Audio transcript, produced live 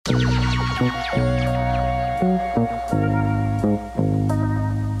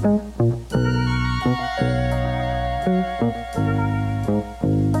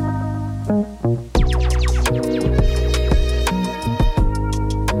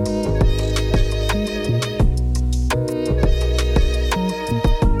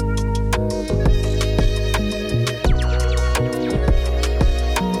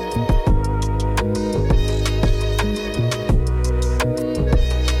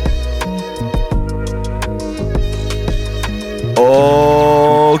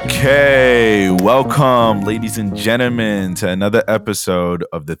Okay, welcome, ladies and gentlemen, to another episode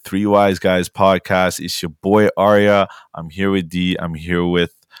of the Three Wise Guys podcast. It's your boy Arya. I'm here with D. I'm here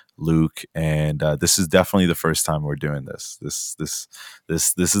with Luke, and this is definitely the first time we're doing this. This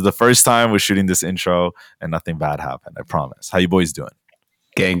is the first time we're shooting this intro, and nothing bad happened. I promise. How you boys doing?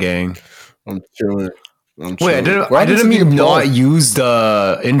 Gang. I'm chilling. Wait, I didn't mean not use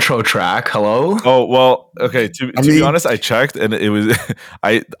the intro track. Hello? Oh, well, okay. To be honest, I checked and it was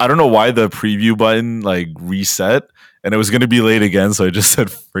I don't know why the preview button like reset and it was going to be late again, so I just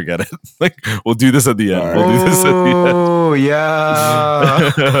said forget it. Like we'll do this at the end. We'll do this at the end. Oh, yeah.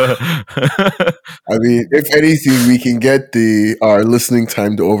 I mean, if anything, we can get our listening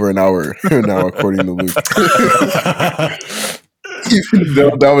time to over an hour now, according to Luke. Even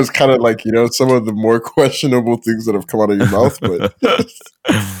though that was kind of like, some of the more questionable things that have come out of your mouth, but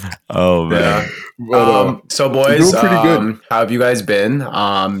oh man. So boys, pretty good. How have you guys been?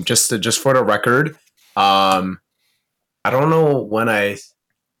 Just for the record, I don't know when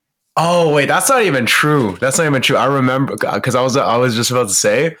oh wait, that's not even true. I remember because I was just about to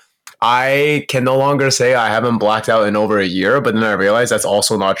say I can no longer say I haven't blacked out in over a year, but then I realized that's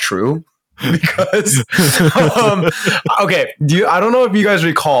also not true. Because okay, I don't know if you guys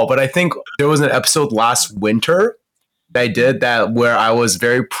recall, but I think there was an episode last winter that I did that where I was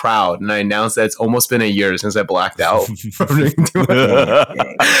very proud and I announced that it's almost been a year since I blacked out. But then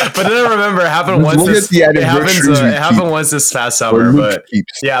I remember it happened once. It happened once this past summer. But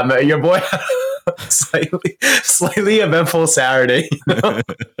yeah, your boy had a slightly eventful Saturday.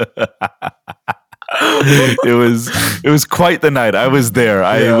 It was quite the night. I was there.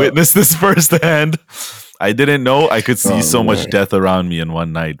 I witnessed this firsthand. I didn't know I could see so much death around me in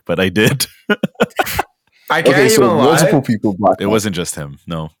one night, but I did. I can't even lie. Multiple people blacked out. It wasn't just him.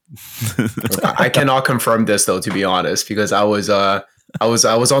 No. I cannot confirm this though, to be honest, because I was on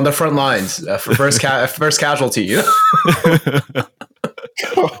the front lines for first casualty. You know?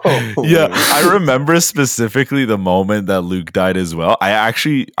 Yeah, I remember specifically the moment that Luke died as well. I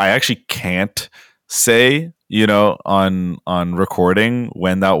actually can't say, on recording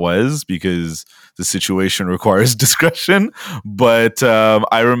when that was because the situation requires discretion. But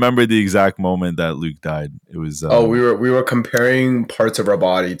I remember the exact moment that Luke died. It was we were comparing parts of our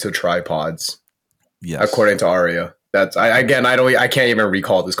body to tripods. Yes, according to Arya. That's I can't even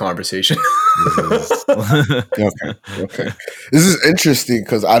recall this conversation. Okay. This is interesting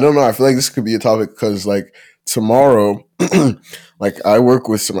because I don't know. I feel like this could be a topic because like tomorrow, like I work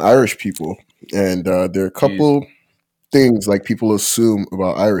with some Irish people. And there are a couple things like people assume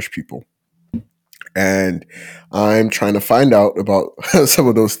about Irish people. And I'm trying to find out about some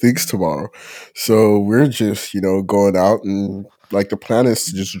of those things tomorrow. So we're just, going out and like the plan is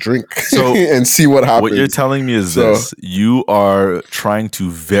to just drink and see what happens. What you're telling me is this. You are trying to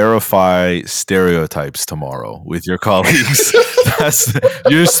verify stereotypes tomorrow with your colleagues.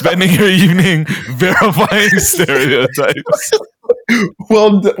 You're spending your evening verifying stereotypes.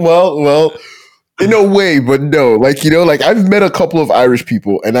 Well, in a way, but no. Like, I've met a couple of Irish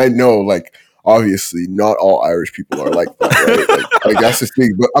people and I know, like, obviously not all Irish people are like that, right? Like that's the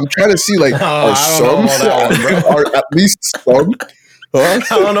thing. But I'm trying to see, like, are some, are at least some? Huh?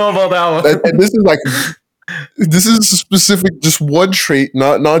 I don't know about that one. And this is specific, just one trait,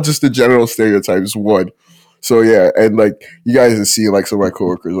 not just the general stereotypes, one. So yeah, and like you guys have seen like some of my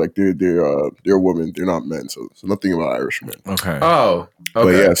coworkers, like they're women, they're not men, so nothing about Irish men. Okay. Oh, okay. But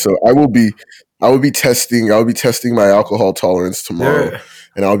yeah, so I will be testing my alcohol tolerance tomorrow,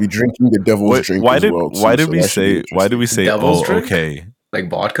 and I'll be drinking the devil's drink as well. Why did we say devil's drink? Okay, like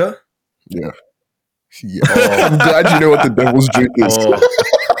vodka? Yeah. I'm glad you know what the devil's drink is.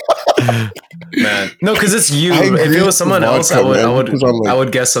 Man, no, because it's you. If it was someone else, I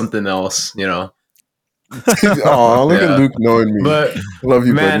would guess something else. Oh, look at Luke knowing me. But love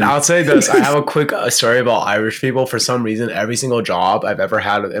you, man. buddy. I'll say this. I have a quick story about Irish people. For some reason, every single job I've ever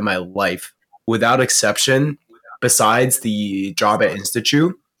had in my life, without exception, besides the job at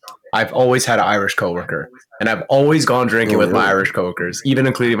Institute, I've always had an Irish coworker, and I've always gone drinking with my Irish coworkers, even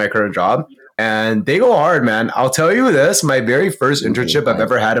including my current job. And they go hard, man. I'll tell you this: my very first internship I've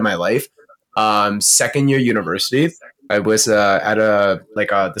ever had in my life, second year university. I was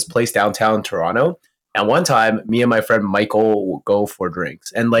at this place downtown Toronto. And one time, me and my friend Michael will go for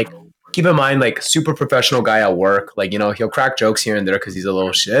drinks. And like, keep in mind, like, super professional guy at work. Like, he'll crack jokes here and there because he's a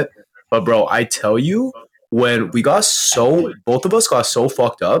little shit. But bro, I tell you, when both of us got so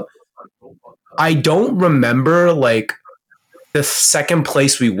fucked up, I don't remember like the second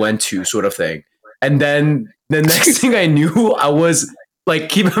place we went to sort of thing. And then the next thing I knew, I was like,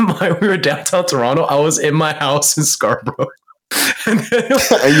 keep in mind, we were downtown Toronto. I was in my house in Scarborough. And then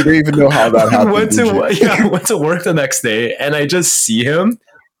And you don't even know how that happened. I went to work the next day, and I just see him.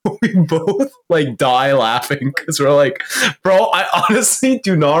 We both like die laughing because we're like, bro, I honestly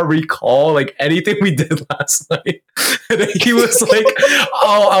do not recall like anything we did last night. And then he was like,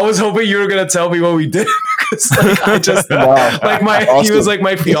 oh, I was hoping you were gonna tell me what we did because like I just he was like,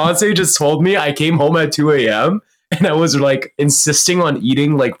 my fiance just told me I came home at 2 a.m. and I was like insisting on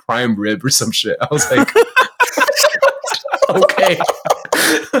eating like prime rib or some shit. I was like, okay.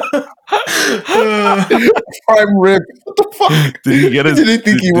 Prime rib. What the fuck? Did he get his? Did he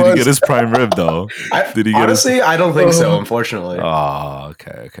think he did was? he get his prime rib though? Did he get honestly, I don't think so. Unfortunately. Oh,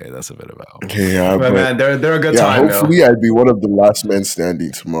 okay. That's a bit about. Okay, yeah, but man, they're a good time. Hopefully, I'd be one of the last men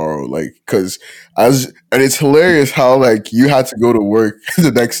standing tomorrow. Like, because and it's hilarious how like you had to go to work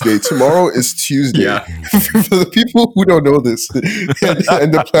the next day. Tomorrow is Tuesday. Yeah. For the people who don't know this,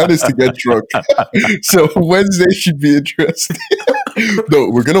 and the plan is to get drunk. So Wednesday should be interesting. No,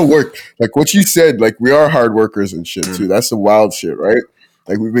 we're gonna work. Like what you said, like we are hard workers and shit too. That's the wild shit, right?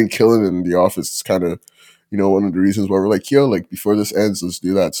 Like we've been killing it in the office. It's kind of, one of the reasons why we're like, yo, like before this ends, let's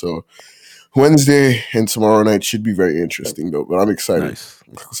do that. So Wednesday and tomorrow night should be very interesting though. But I'm excited. Nice.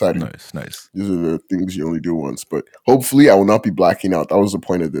 I'm excited. Nice. These are the things you only do once. But hopefully I will not be blacking out. That was the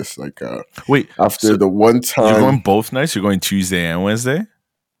point of this. Like wait, after so the one time you're going both nights? You're going Tuesday and Wednesday?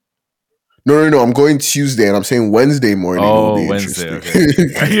 No. I'm going Tuesday, and I'm saying Wednesday morning. Oh, will be Wednesday.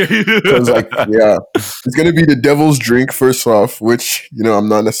 interesting. Okay. Because, it's gonna be the devil's drink first off, which I'm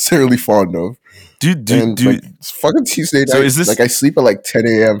not necessarily fond of. Dude, it's fucking Tuesday night. So is this like I sleep at like 10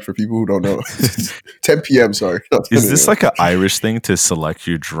 a.m. for people who don't know? 10 p.m. Sorry. Is this like an Irish thing to select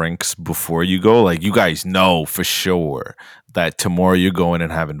your drinks before you go? Like you guys know for sure that tomorrow you're going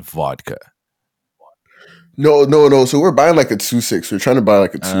and having vodka. No. So we're buying like a 2-6. We're trying to buy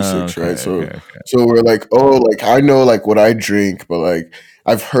like a 2-6, right? So so we're like, I know like what I drink, but like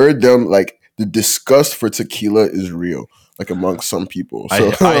I've heard them like the disgust for tequila is real, like amongst some people.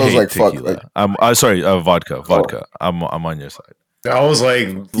 So I was like, tequila. fuck. Like, I'm sorry, vodka. I'm on your side. I was like,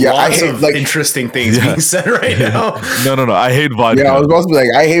 lots of interesting things being said right now. No, I hate vodka. Yeah, I was about to be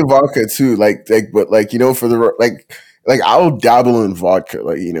like, I hate vodka too. But for the like I'll dabble in vodka,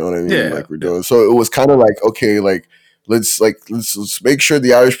 like you know what I mean. Yeah. Like we're doing. So it was kind of like, okay, like let's make sure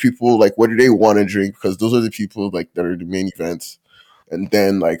the Irish people like what do they want to drink, because those are the people like that are the main events. And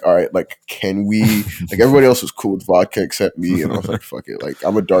then like, all right, like can we like everybody else was cool with vodka except me, and I was like, fuck it, like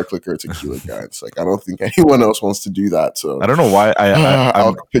I'm a dark liquor tequila guy. It's like I don't think anyone else wants to do that. So I don't know why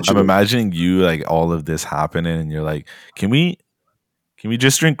I'm imagining you like all of this happening, and you're like, can we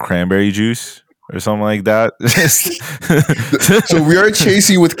just drink cranberry juice or something like that? So we are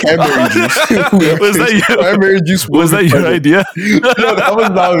chasing with cranberry juice. Was that your idea? No, that was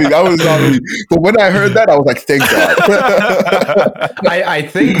not me. But when I heard that, I was like, thank God. I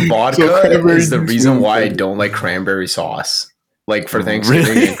think vodka is the reason why I don't like cranberry sauce, like for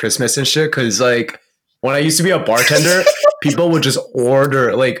Thanksgiving and Christmas and shit. Because like when I used to be a bartender, people would just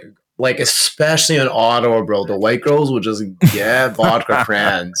order like especially in Ottawa, bro. The white girls would just get vodka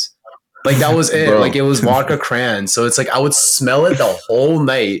crans. Like that was it. Bro. Like it was vodka cran. So it's like I would smell it the whole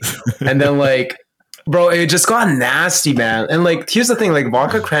night. And then like, bro, it just got nasty, man. And like here's the thing, like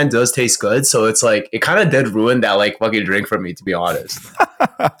vodka cran does taste good. So it's like it kind of did ruin that like fucking drink for me, to be honest.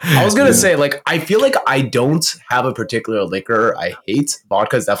 I was gonna say, like, I feel like I don't have a particular liquor I hate.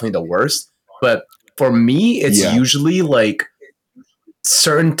 Vodka is definitely the worst. But for me, it's usually like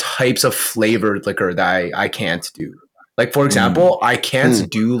certain types of flavored liquor that I can't do. Like for example, I can't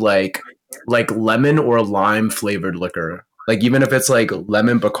do like lemon or lime flavored liquor. Like even if it's like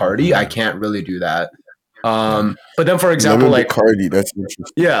lemon Bacardi, I can't really do that. But then for example, lemon like Bacardi, that's interesting.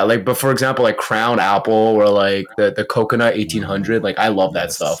 Yeah, like but for example, like Crown Apple or like the coconut 1800, like I love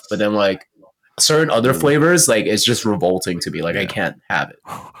that stuff. But then like certain other flavors, like it's just revolting to me. Like I can't have it.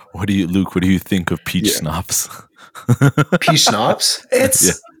 Luke? What do you think of peach schnapps? Peach schnapps?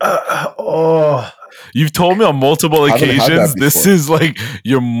 It's You've told me on multiple occasions this is like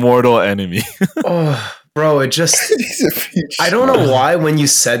your mortal enemy. Oh, bro, it just I don't know why when you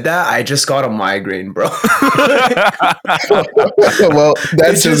said that I just got a migraine, bro. Well,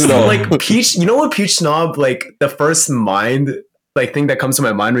 that's just like peach. You know what peach snob? Like the first thing that comes to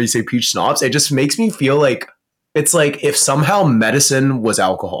my mind when you say peach snobs, it just makes me feel like it's like if somehow medicine was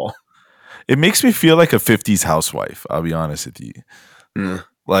alcohol. It makes me feel like a 50s housewife. I'll be honest with you.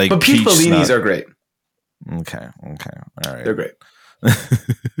 Like, but peach bellinis are great. Okay, all right. They're great.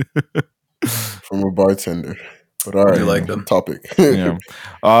 From a bartender. But all right, you like them. Topic. Yeah.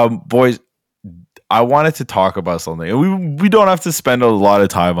 Boys, I wanted to talk about something. We don't have to spend a lot of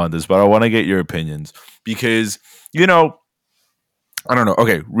time on this, but I want to get your opinions because, I don't know.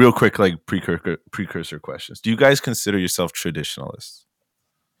 Okay, real quick, like precursor questions. Do you guys consider yourself traditionalists?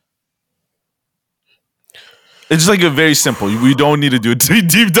 It's just like a very simple. We don't need to do a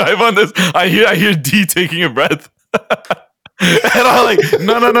deep dive on this. I hear D taking a breath, and I'm like,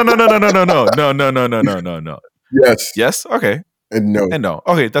 no. Yes. Yes. Okay. And no. And no.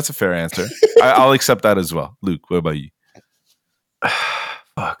 Okay, that's a fair answer. I'll accept that as well. Luke, what about you?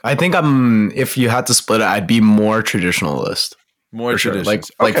 Fuck. I think if you had to split it, I'd be more traditionalist. More traditionalist.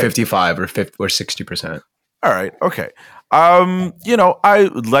 Sure. Like 55 or 50 or 60%. All right. Okay. You know, I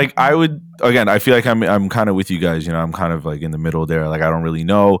would, again, I feel like I'm kind of with you guys, you know, I'm kind of like in the middle there. Like, I don't really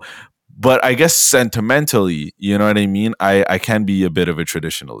know, but I guess sentimentally, you know what I mean? I can be a bit of a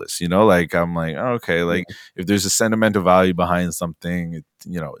traditionalist, you know, like I'm like, okay, like if there's a sentimental value behind something,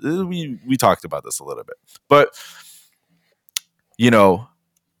 you know, we talked about this a little bit, but you know,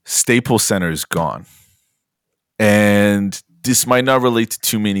 Staples Center is gone. And this might not relate to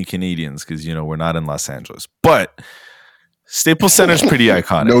too many Canadians because, you know, we're not in Los Angeles, but Staples Center is pretty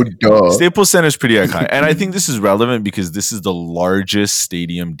iconic. No duh. Staples Center is pretty iconic. And I think this is relevant because this is the largest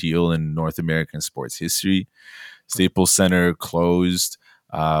stadium deal in North American sports history. Staples Center closed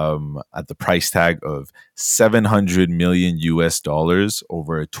at the price tag of $700 million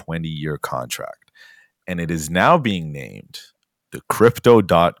over a 20-year contract. And it is now being named the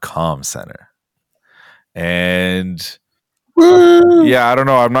Crypto.com Center. And yeah, I don't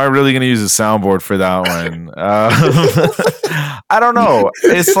know. I'm not really going to use a soundboard for that one. I don't know.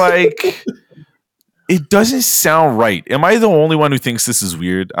 It's like, it doesn't sound right. Am I the only one who thinks this is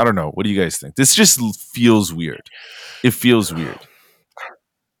weird? I don't know. What do you guys think? This just feels weird. It feels weird.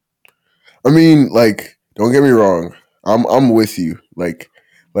 I mean, like, don't get me wrong. I'm with you. Like,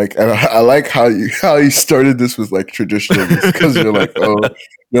 and I like how you started this with like traditional because you're like, like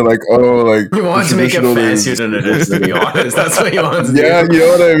you want to make it fancier than it is, to be honest. That's what you want to do. Yeah, you know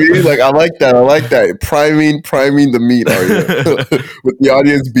what I mean? Like, I like that. Priming the meat, with the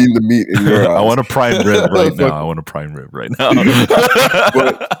audience being the meat in your eyes. I want to prime rib right now.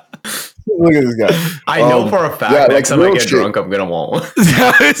 But, look at this guy. I know for a fact next time I get drunk, I'm gonna want one.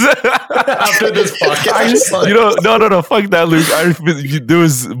 After this podcast, no, fuck that, Luke. There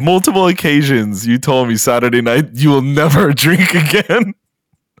was multiple occasions you told me Saturday night you will never drink again.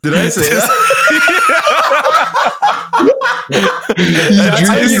 Did I say that?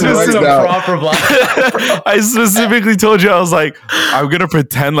 I specifically told you, I was like, I'm gonna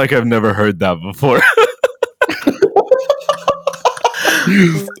pretend like I've never heard that before.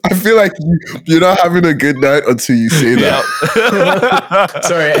 I feel like you're not having a good night until you say that.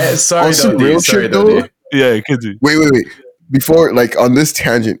 Sorry. Also, real shit though. Yeah, it could do. Wait. Before, like, on this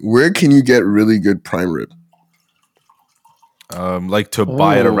tangent, where can you get really good prime rib? Like to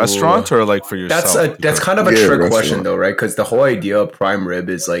buy at a restaurant or like for yourself? That's kind of a trick question though, right? Because the whole idea of prime rib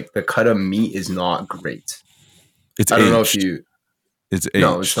is like the cut of meat is not great. It's I don't know if aged. you. It's aged.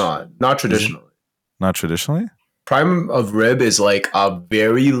 No, it's not. Not traditionally. Not traditionally? Prime of rib is like a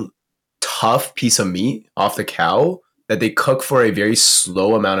very tough piece of meat off the cow that they cook for a very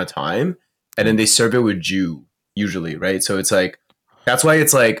slow amount of time, and then they serve it with jus usually, right? So it's like, that's why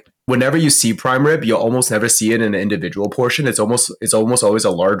it's like whenever you see prime rib, you'll almost never see it in an individual portion. It's almost always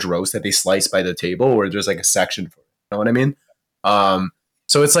a large roast that they slice by the table, where there's like a section for it. You know what I mean?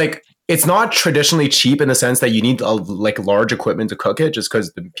 So it's like, it's not traditionally cheap in the sense that you need like large equipment to cook it just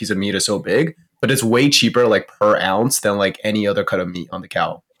because the piece of meat is so big, but it's way cheaper like per ounce than like any other cut of meat on the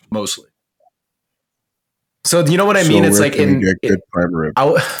cow, mostly. So you know what I mean? It's like good prime rib.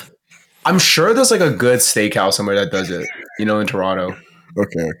 I'm sure there's like a good steakhouse somewhere that does it, you know, in Toronto.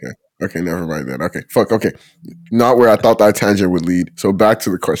 Okay, never mind then. Okay, fuck. Okay, not where I thought that tangent would lead. So back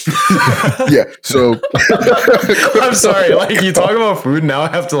to the question. Yeah. So I'm sorry. Like, you talk about food, now I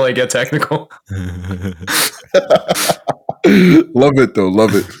have to like get technical. Love it though.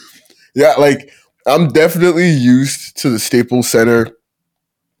 Love it. Yeah, like I'm definitely used to the Staples Center.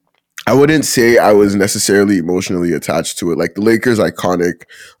 I wouldn't say I was necessarily emotionally attached to it. Like the Lakers, iconic.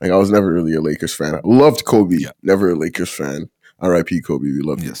 Like I was never really a Lakers fan. I loved Kobe. Yeah. Never a Lakers fan. R.I.P. Kobe. We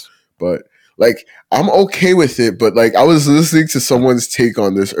love you. But like, I'm okay with it. But like, I was listening to someone's take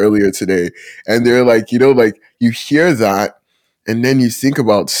on this earlier today, and they're like, you know, like you hear that, and then you think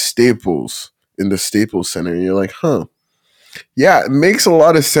about Staples in the Staples Center, and you're like, huh. Yeah, it makes a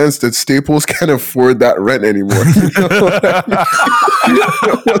lot of sense that Staples can't afford that rent anymore.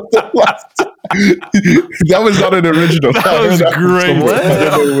 That was not an original. That was great.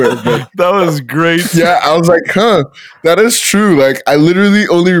 That was great. Yeah, I was like, huh, that is true. Like, I literally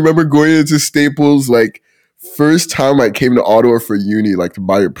only remember going into Staples like first time I came to Ottawa for uni, like to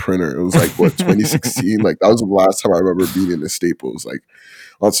buy a printer. It was like what 2016. Like that was the last time I remember being in the Staples, like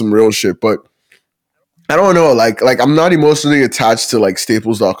on some real shit. But I don't know, like I'm not emotionally attached to like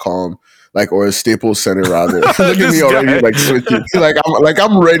Staples.com, like or a Staples Center rather. Look at me already, like switching.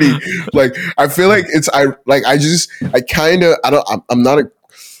 I'm ready. Like I feel like I'm not a.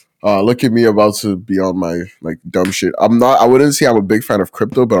 Look at me about to be on my like dumb shit. I wouldn't say I'm a big fan of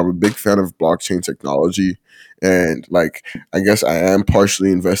crypto, but I'm a big fan of blockchain technology. And like, I guess I am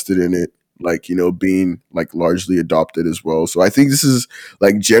partially invested in it, like, you know, being like largely adopted as well. So I think this is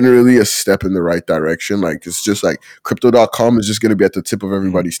like generally a step in the right direction. Like, it's just like crypto.com is just going to be at the tip of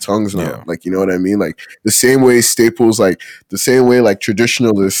everybody's tongues now. Yeah. Like, you know what I mean? Like the same way Staples, like the same way like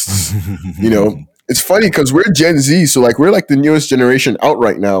traditionalists, you know, it's funny because we're Gen Z, so like we're like the newest generation out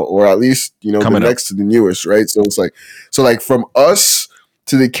right now, or at least, you know, coming the next to the newest, right? So it's like, from us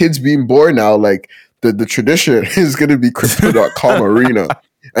to the kids being born now, like the tradition is going to be crypto.com arena.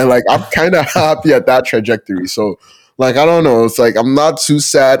 And like, I'm kind of happy at that trajectory. So like, I don't know. It's like, I'm not too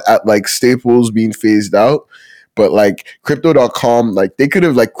sad at like Staples being phased out, but like crypto.com, like they could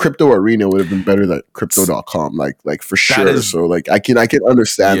have like crypto arena would have been better than crypto.com, like for sure. So like, I can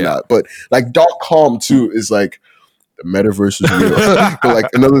understand that, but like .com too is like the metaverse is real, but like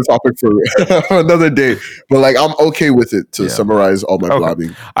another topic for another day. But like, I'm okay with it to summarize all my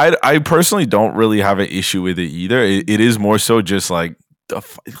blabbing. I personally don't really have an issue with it either. It is more so just like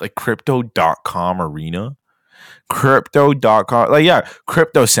crypto.com arena, crypto.com, like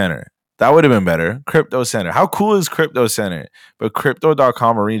Crypto Center. That would have been better. Crypto Center. How cool is Crypto Center? But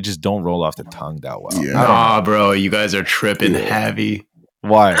crypto.com arena just don't roll off the tongue that well. Yeah. Nah, bro, you guys are tripping heavy.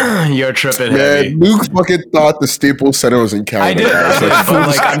 Why? You're tripping heavy. Luke fucking thought the Staples Center was in Canada. I did. But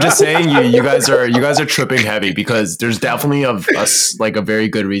like, I'm just saying, you guys are tripping heavy because there's definitely a very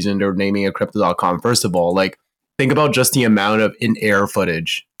good reason they're naming it crypto.com. First of all, like think about just the amount of in-air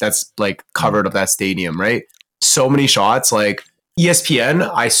footage that's like covered of that stadium, right? So many shots, like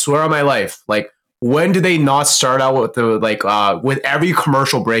ESPN, I swear on my life, like when do they not start out with the like with every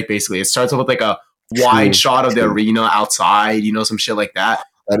commercial break? Basically, it starts off with like a wide shot of the arena outside, you know, some shit like that.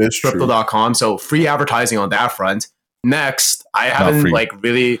 That is crypto.com. So free advertising on that front. Next, I haven't like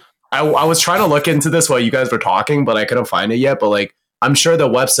really. I was trying to look into this while you guys were talking, but I couldn't find it yet. But like, I'm sure the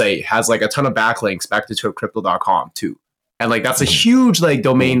website has like a ton of backlinks back to crypto.com too. And like, that's a huge like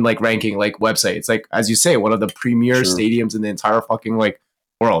domain, like ranking, like website. It's like, as you say, one of the premier stadiums in the entire fucking like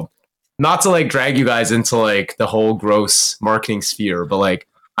world. Not to like drag you guys into like the whole gross marketing sphere, but like,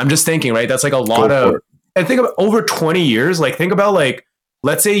 I'm just thinking, right? That's like a lot of, and think about over 20 years. Like think about like,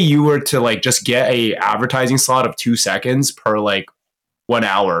 let's say you were to like just get a advertising slot of 2 seconds per like 1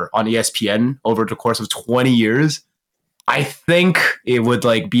 hour on ESPN over the course of 20 years. I think it would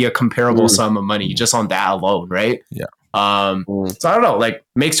like be a comparable sum of money just on that alone, right? Yeah. So I don't know, like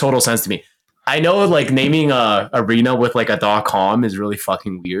makes total sense to me. I know like naming a arena with like a .com is really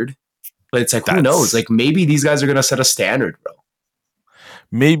fucking weird, but it's like, who knows? Like maybe these guys are going to set a standard, bro.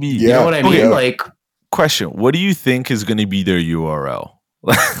 Maybe. You know what I mean? Like, question, what do you think is going to be their URL?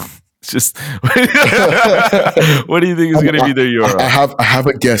 Just what do you think is going to be their URL? I have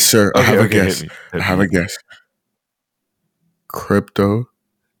a guess, sir. I have a guess. Crypto.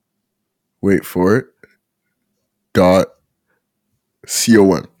 Wait for it. .com.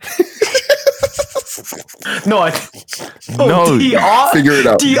 No, figure it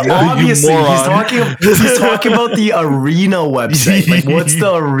out. Obviously, he's talking about the arena website. Like, what's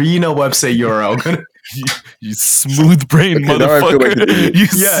the arena website URL? You smooth brain motherfucker. You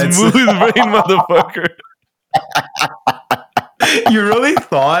smooth brain motherfucker. You really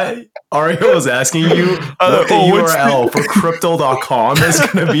thought Ario was asking you what the URL for crypto.com is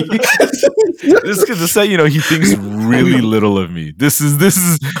going to be? This is to say, you know, he thinks really little of me. This is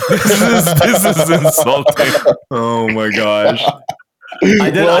insulting. Oh my gosh.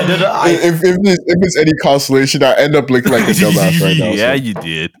 If it's any consolation, I end up looking like a dumbass right now. Yeah, you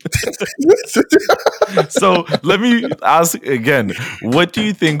did. So let me ask again, what do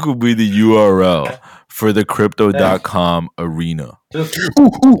you think will be the URL for the crypto.com arena?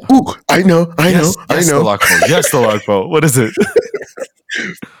 Ooh, I know. Yes, the lock vote. What is it?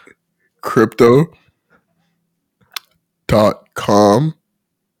 Crypto.com.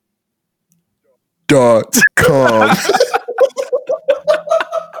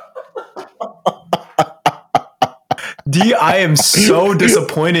 D, I am so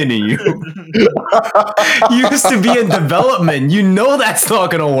disappointed in you. You used to be in development. You know that's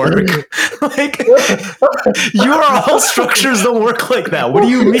not going to work. Like, URL structures don't work like that. What do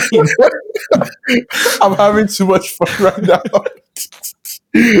you mean? I'm having too much fun right now.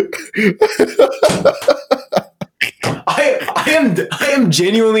 I am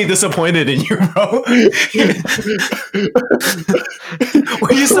genuinely disappointed in you, bro.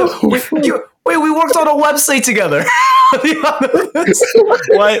 We worked on a website together.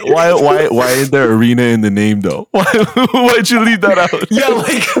 Why is there arena in the name though? Why'd you leave that out? Yeah,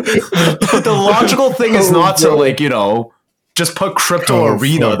 like the logical thing is not to like, just put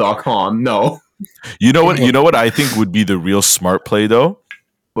cryptoarena.com. No. You know what I think would be the real smart play though?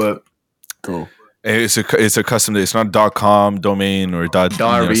 But Go. It's a custom. It's not .com domain or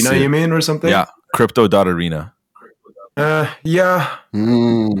 .arena, you mean, or something? Yeah, crypto.arena. Yeah.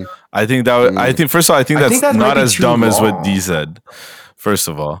 I think that. I think first of all, I think that's not as dumb as what D said. First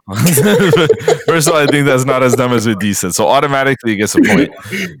of all, I think that's not as dumb as what D said. So automatically, it gets a point.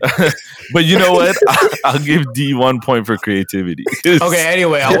 But you know what? I'll give D 1 point for creativity. Okay.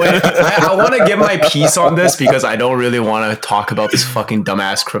 Anyway, I want to give my piece on this because I don't really want to talk about this fucking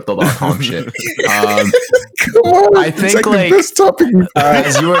dumbass crypto.com shit. Come on, I think it's like the best topic.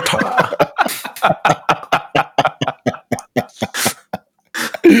 as you were talking.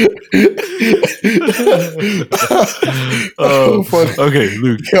 Okay,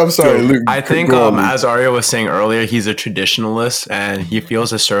 Luke. Yeah, I'm sorry, Luke. I think Go on, Luke. as Arya was saying earlier, he's a traditionalist and he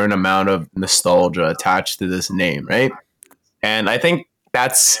feels a certain amount of nostalgia attached to this name, right? And I think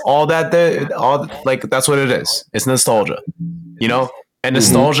that's all that that's what it is. It's nostalgia, And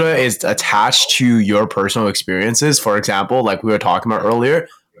nostalgia is attached to your personal experiences. For example, like we were talking about earlier,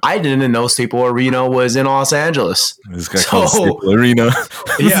 I didn't know Staple Arena was in Los Angeles. This guy called Staple Arena.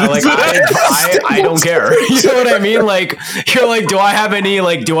 Yeah, like I don't care. You know what I mean? Like you're like, do I have any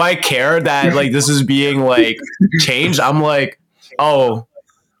do I care that like this is being like changed? I'm like, oh,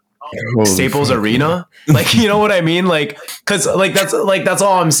 Staples Arena? Like, you know what I mean? Like, cause that's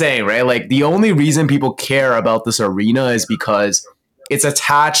all I'm saying, right? Like the only reason people care about this arena is because it's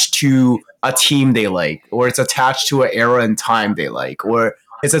attached to a team they like, or it's attached to an era and time they like, or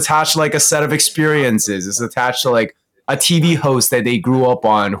it's attached to like a set of experiences. It's attached to like a TV host that they grew up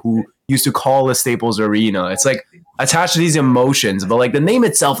on who used to call the Staples Arena. It's like attached to these emotions, but like the name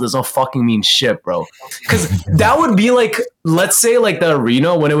itself doesn't fucking mean shit, bro. Because that would be like, let's say like the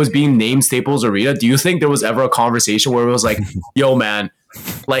arena when it was being named Staples Arena. Do you think there was ever a conversation where it was like, yo, man,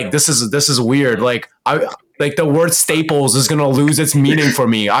 like this is weird. Like like the word Staples is gonna lose its meaning for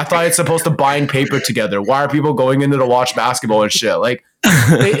me. I thought it's supposed to bind paper together. Why are people going into to watch basketball and shit? Like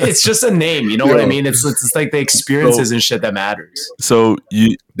it's just a name, you know what I mean? It's like the experiences and shit that matters. So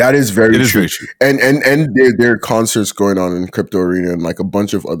that is very true. Very true. And there are concerts going on in Crypto Arena and like a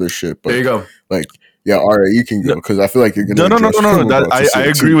bunch of other shit. But there you go. Like, yeah, all right, you can go because I feel like you're gonna. No. I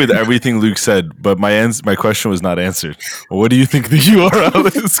agree with everything Luke said, but my question was not answered. What do you think the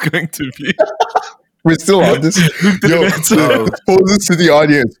URL is going to be? We're still on this. Yo, pose this to the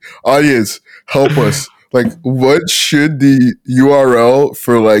audience. Audience, help us. Like, what should the URL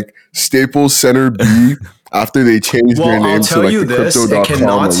for like Staples Center be after they change their name to like the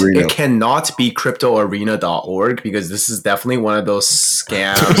crypto.com arena? It cannot be cryptoarena.org because this is definitely one of those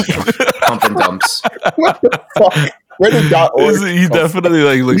scam pump and dumps. What the fuck? Where did .org? He definitely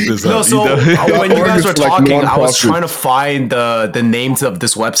like looked this up. No, so when you guys were talking, I was trying to find the names of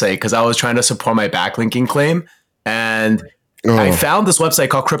this website because I was trying to support my backlinking claim, and I found this website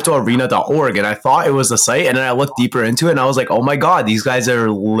called cryptoarena.org, and I thought it was a site, and then I looked deeper into it, and I was like, oh my god, these guys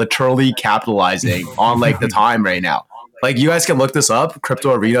are literally capitalizing on like the time right now. Like you guys can look this up,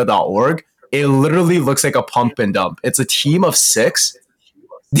 cryptoarena.org. It literally looks like a pump and dump. It's a team of 6.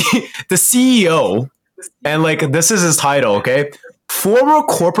 The CEO. And like this is his title, okay? Former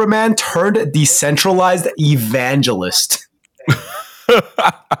corporate man turned decentralized evangelist.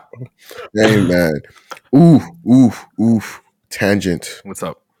 Hey man. Ooh. Tangent. What's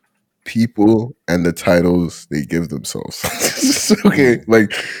up? people and the titles they give themselves. Okay,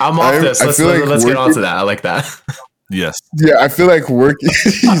 like I'm off this. Let's get on to that. I like that. Yes. Yeah, I feel like working.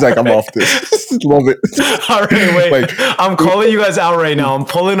 He's like, I'm off this. Love it. All right, wait. Like, I'm calling you guys out right now. I'm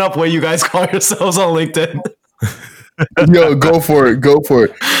pulling up what you guys call yourselves on LinkedIn. Yo, go for it. Go for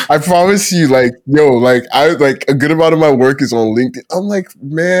it. I promise you, like, yo, like, I like a good amount of my work is on LinkedIn. I'm like,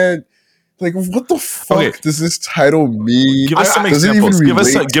 man, like, what the fuck does this title mean? Give us some examples. Give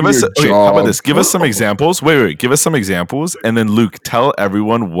us. Okay, how about this? Give us some examples. Wait. Give us some examples, and then Luke, tell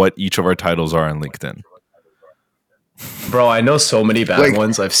everyone what each of our titles are on LinkedIn. Bro, I know so many bad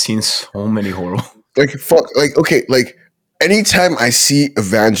ones. I've seen so many horrible. Like, fuck. Like, okay, like. Anytime I see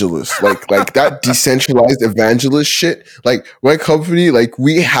evangelist, like that decentralized evangelist shit, like my company, like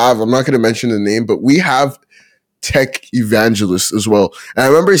we have, I'm not going to mention the name, but we have tech evangelists as well. And I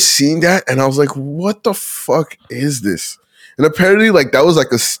remember seeing that and I was like, what the fuck is this? And apparently, like, that was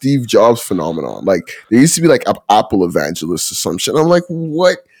like a Steve Jobs phenomenon. Like, there used to be like Apple evangelists or some shit. I'm like,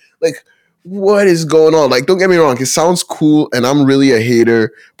 what? Like, what is going on? Like, don't get me wrong, it sounds cool, and I'm really a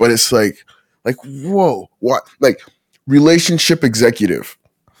hater, but it's like, whoa, what? Like, relationship executive.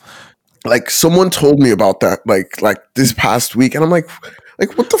 Like, someone told me about that, like this past week, and I'm like,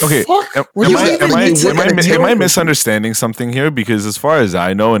 what the fuck? Am I misunderstanding something here? Because as far as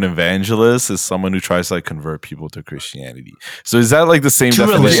I know, an evangelist is someone who tries to like convert people to Christianity. So is that like the same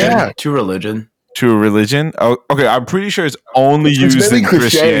definition? To religion. To a religion? Oh, okay, I'm pretty sure it's only used in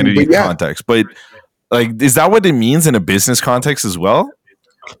Christianity context. But like, is that what it means in a business context as well?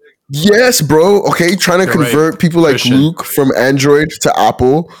 Yes, bro. Okay, trying to convert people like Christian. Luke from Android to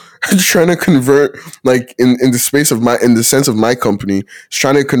Apple. Trying to convert, like, in the space of in the sense of my company, it's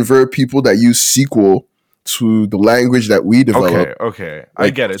trying to convert people that use SQL to the language that we develop. Okay, like, I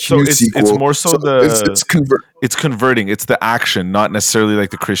get it. So it's more so it's converting. It's the action, not necessarily like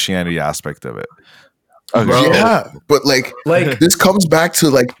the Christianity aspect of it. Okay. Yeah, but like this comes back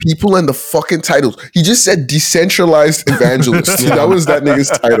to like people and the fucking titles. He just said decentralized evangelist. That was that nigga's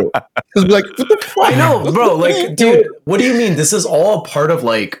title. It was like, what the fuck? I know, bro. Like, dude, what do you mean? This is all part of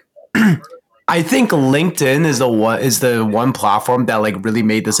like. I think LinkedIn is the one platform that like really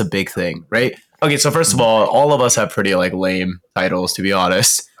made this a big thing, right? Okay, so first of all of us have pretty like lame titles, to be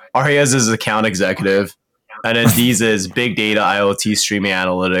honest. Aria's is account executive. And then D's is big data, IoT, streaming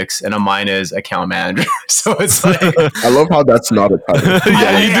analytics, and then mine is account manager. So it's like I love how that's not a title.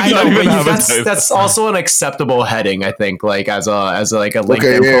 That's also an acceptable heading, I think. Like as a LinkedIn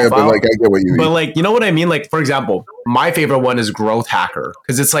profile. But like I get what you mean. But like you know what I mean? Like for example, my favorite one is growth hacker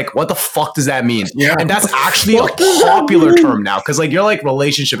because it's like what the fuck does that mean? Yeah, and that's actually a popular term now because like you're like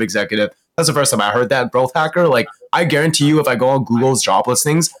relationship executive. That's the first time I heard that growth hacker. Like I guarantee you, if I go on Google's job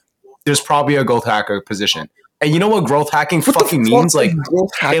listings, there's probably a growth hacker position. And you know what growth hacking fucking means? Like,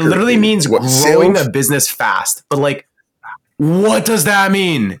 it literally means growing a business fast. But like, what does that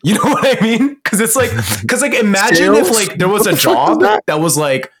mean? You know what I mean? Because imagine if like there was a job that was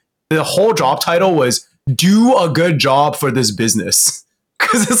like, the whole job title was do a good job for this business.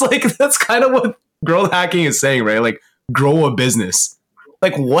 Because it's like, that's kind of what growth hacking is saying, right? Like, grow a business.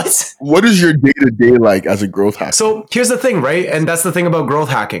 Like, what? What is your day-to-day like as a growth hacker? So here's the thing, right? And that's the thing about growth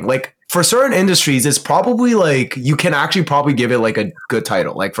hacking. Like, for certain industries, it's probably like, you can actually probably give it like a good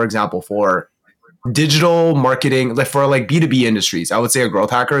title. Like, for example, for digital marketing, like for like B2B industries, I would say a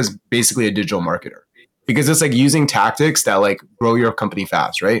growth hacker is basically a digital marketer. Because it's like using tactics that like grow your company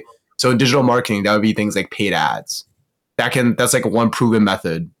fast, right? So in digital marketing, that would be things like paid ads. That's like one proven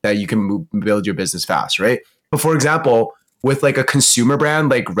method that you can build your business fast, right? But for example, with like a consumer brand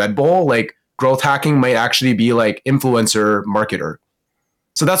like Red Bull, like growth hacking might actually be like influencer marketer.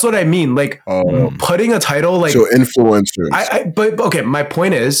 So that's what I mean. Like putting a title like so influencers. But okay, my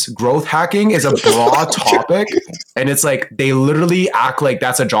point is growth hacking is a broad topic, and it's like they literally act like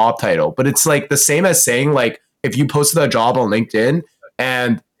that's a job title. But it's like the same as saying like if you posted a job on LinkedIn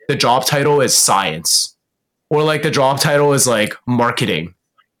and the job title is science, or like the job title is like marketing.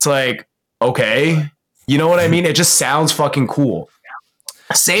 It's like, okay. You know what I mean? It just sounds fucking cool.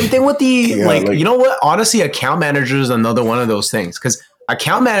 Same thing with the, you know what? Honestly, account manager is another one of those things. Because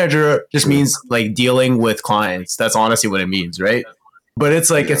account manager just means like dealing with clients. That's honestly what it means, right? But it's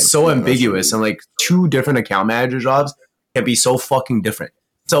like, it's so ambiguous. And like two different account manager jobs can be so fucking different.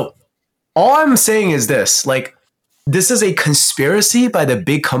 So all I'm saying is this, like, this is a conspiracy by the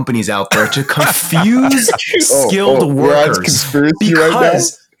big companies out there to confuse skilled workers. Conspiracy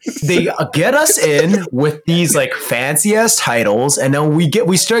because they get us in with these like fancy ass titles, and then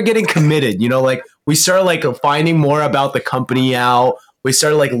we start getting committed. You know, like we start like finding more about the company out. We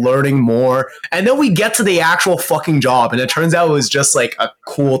started like learning more, and then we get to the actual fucking job, and it turns out it was just like a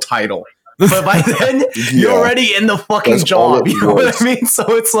cool title. But by then, you're already in the fucking job. You know what I mean? So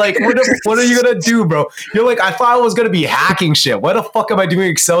it's like, what are you gonna do, bro? You're like, I thought I was gonna be hacking shit. Why the fuck am I doing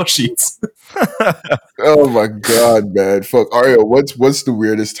Excel sheets? Oh my god, man! Fuck, Aria, what's the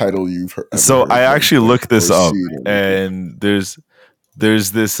weirdest title you've heard? So I actually looked this up, and there's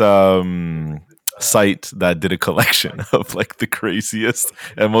this site that did a collection of like the craziest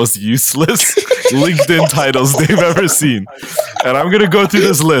and most useless LinkedIn titles they've ever seen, and I'm gonna go through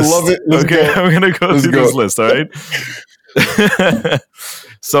this list. Love it. I'm gonna go through this list. All right.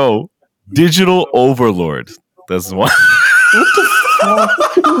 So, digital overlord. That's one.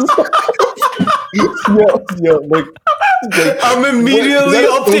 Yo, like I'm immediately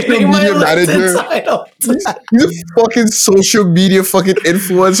updating my LinkedIn title. He's a fucking social media fucking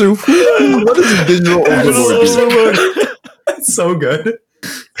influencer. What is a digital overlord? It's so good.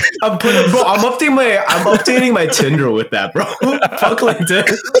 I'm updating my Tinder with that, bro. Fuck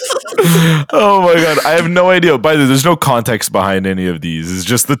LinkedIn. Oh my god, I have no idea. By the way, there's no context behind any of these. It's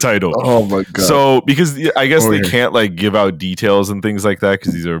just the title. Oh my god. So because I guess they yeah. can't like give out details and things like that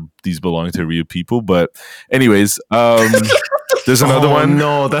because these belong to real people. But anyways, there's another one.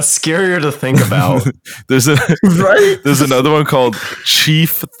 No, that's scarier to think about. There's another one called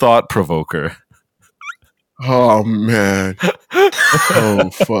Chief Thought Provoker. Oh man. Oh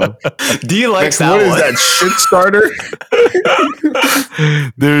fuck. Do you like that What one? is that shit starter?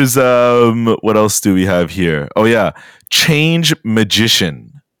 There's what else do we have here? Oh yeah, Change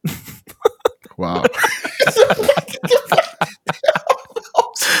Magician. Wow.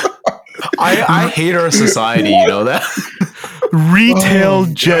 I hate our society, you know that? Retail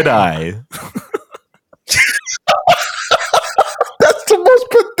Jedi. That's the most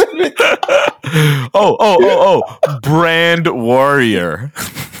pathetic. Brand Warrior.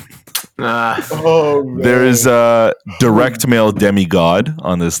 Oh man. There is a direct mail demigod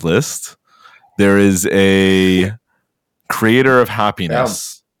on this list. There is a creator of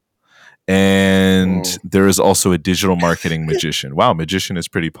happiness. And there is also a digital marketing magician. Wow, magician is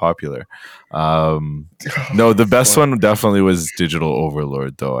pretty popular. No, the best one definitely was Digital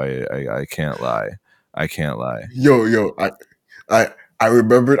Overlord, though. I can't lie. I can't lie. Yo, I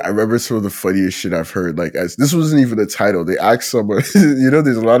remember some of the funniest shit I've heard. Like, as this wasn't even a title. They asked someone,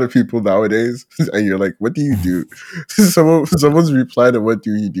 there's a lot of people nowadays, and you're like, what do you do? Someone's reply to what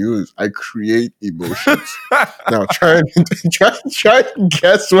do you do is I create emotions. Now try and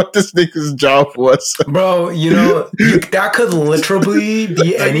guess what this nigga's job was. Bro, that could literally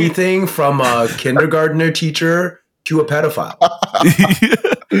be anything from a kindergartner teacher to a pedophile.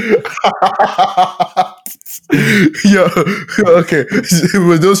 Yo, okay.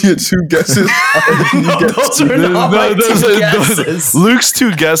 Were those your two guesses? Those are not my two guesses. Luke's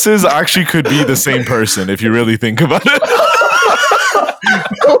two guesses actually could be the same person if you really think about it.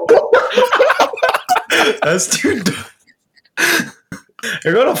 That's too.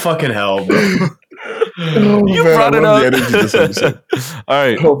 You're going to fucking hell, bro. You brought it up. All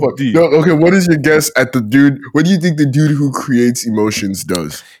right. No, okay, what is your guess at the dude? What do you think the dude who creates emotions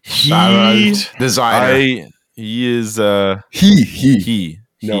does? Designer. He is He.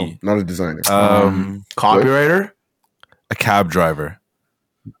 No, not a designer. Copywriter. A cab driver.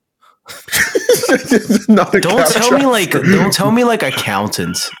 Not a Don't cab tell me like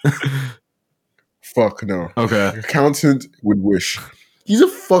accountant. Fuck no. Okay. Accountant would wish. He's a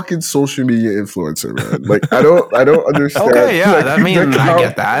fucking social media influencer, man. Like I don't understand. Okay, yeah, like, that means I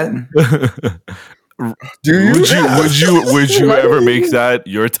get that. Do you? Would you ever make that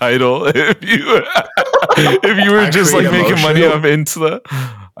your title if you were just like making money off Insta?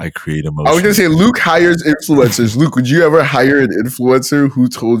 I create emotion. I was gonna say Luke hires influencers. Luke, would you ever hire an influencer who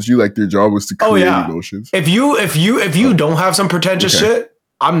told you like their job was to create emotions? If you don't have some pretentious shit,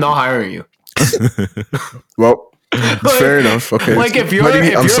 I'm not hiring you. Well, fair enough. Okay. Like if your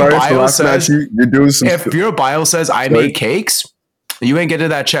I'm sorry for laughing at you. You're doing some. If your bio says I make cakes, you ain't getting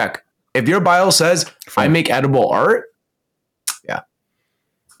that check. If your bio says I make edible art, yeah.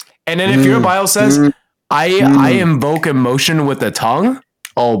 And then if your bio says I invoke emotion with the tongue,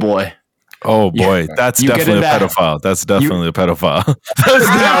 oh boy. Oh boy, that's definitely a pedophile. That's definitely a pedophile.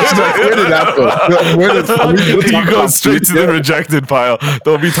 Where did that go? You go straight to the rejected pile.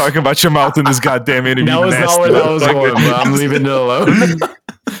 Don't be talking about your mouth in this goddamn interview. That was not where that was going, but I'm leaving it alone.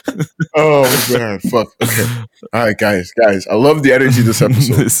 Oh man, fuck. Okay. All right, guys. I love the energy of this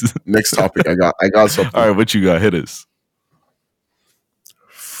episode. Next topic. I got something. All right, what you got? Hit us.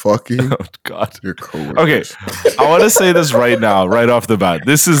 Fucking God, your coworkers. Okay, I want to say this right now, right off the bat.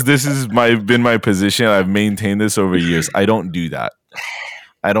 This is been my position. I've maintained this over years. I don't do that.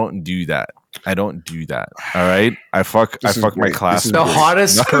 All right, I fuck my class. The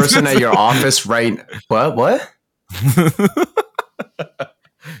hottest person at your office, right? What?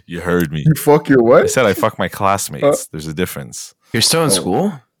 You heard me. You fuck your what? I said I fuck my classmates. There's a difference. You're still in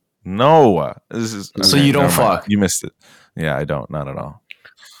school? No, this is so you don't fuck. You missed it. Yeah, I don't. Not at all.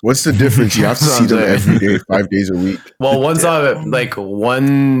 What's the difference? You have to see them every day, 5 days a week. Well, one's not like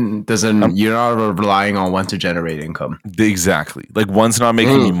one doesn't. You're not relying on one to generate income. Exactly. Like one's not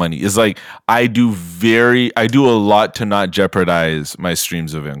making me money. It's like I do a lot to not jeopardize my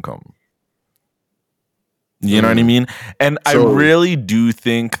streams of income. You know what I mean? And I really do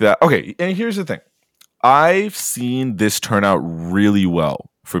think that. Okay, and here's the thing. I've seen this turn out really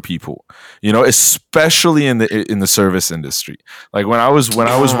well for people, especially in the service industry. Like when I was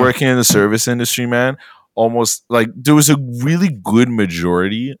working in the service industry, man, almost like there was a really good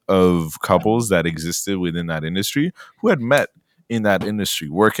majority of couples that existed within that industry who had met in that industry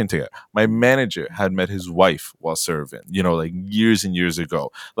working together. My manager had met his wife while serving, like years and years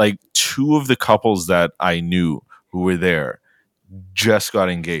ago. Like 2 of the couples that I knew who were there just got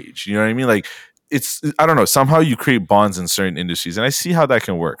engaged. You know what I mean? Like, I don't know, somehow you create bonds in certain industries, and I see how that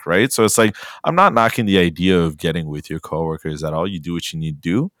can work, right? So it's like, I'm not knocking the idea of getting with your coworkers at all. You do what you need to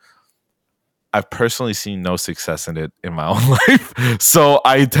do. I've personally seen no success in it in my own life. So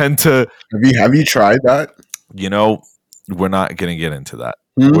I tend to... Have you tried that? We're not going to get into that.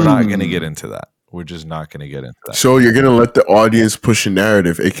 We're not going to get into that. We're just not going to get into that. So you're going to let the audience push a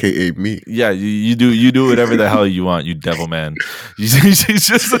narrative, aka me. Yeah, you do whatever the hell you want, you devil man. You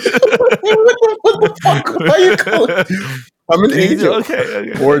just... What the fuck? Why are you calling? I'm an angel.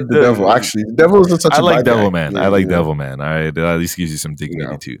 Okay. Or the devil. Actually, the devil isn't such a like bad devil guy. man. Yeah, I like yeah. devil man. All right, that at least gives you some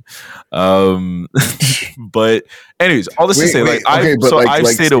dignity too. But anyways, all this to say, I've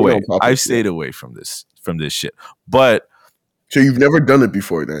stayed away. I've stayed away from this shit. But so you've never done it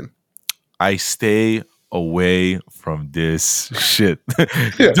before, then? I stay away from this shit.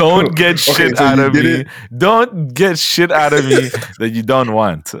 Don't get shit out of me. Don't get shit out of me that you don't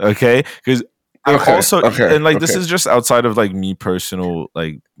want. Okay, because. This is just outside of like me personal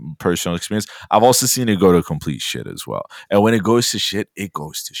experience. I've also seen it go to complete shit as well. And when it goes to shit, it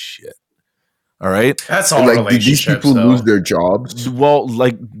goes to shit. All right. That's all. Like, did these people lose their jobs? Well,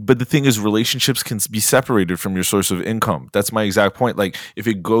 but the thing is, relationships can be separated from your source of income. That's my exact point. Like, if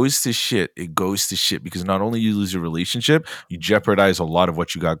it goes to shit, it goes to shit because not only you lose your relationship, you jeopardize a lot of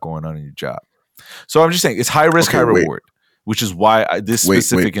what you got going on in your job. So I'm just saying, it's high risk, high reward. Which is why this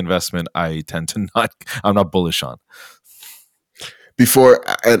specific investment I'm not bullish on. Before,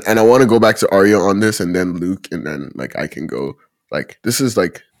 and I want to go back to Arya on this, and then Luke, and then like I can go. Like, this is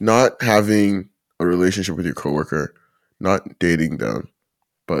like not having a relationship with your coworker, not dating them,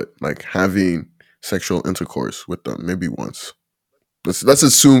 but like having sexual intercourse with them maybe once. Let's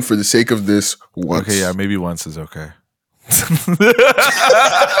assume for the sake of this once. Okay, yeah, maybe once is okay.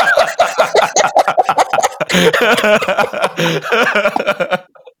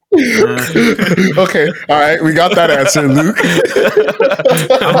 Okay, all right, we got that answer, Luke.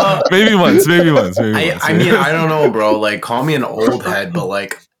 Maybe once. I mean, I don't know, bro. Like, call me an old head, but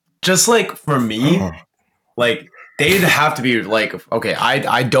like, just like for me, like they'd have to be like, okay,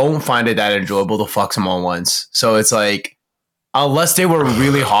 I don't find it that enjoyable to fuck someone once, so it's like, unless they were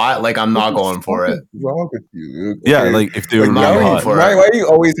really hot, like I'm not going for it. What's wrong with you? Okay. Yeah, like if they were like, really hot. Why do you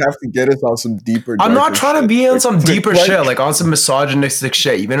always have to get us on some deeper? I'm not trying to be on some deeper like, shit, like on some misogynistic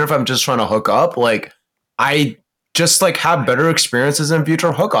shit. Even if I'm just trying to hook up, like I just like have better experiences in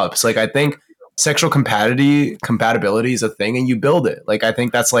future hookups. Like I think sexual compatibility is a thing, and you build it. Like I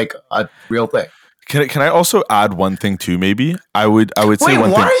think that's like a real thing. Can I also add one thing too? Maybe I would say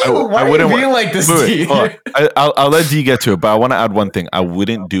one thing. Why are you being like this, D? I'll let D get to it, but I want to add one thing. I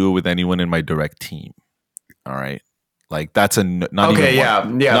wouldn't do it with anyone in my direct team. All right, like that's not okay.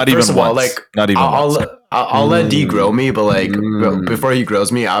 Even Yeah. Not First even of all, once. like Not even once. I'll let D grow me, but like before he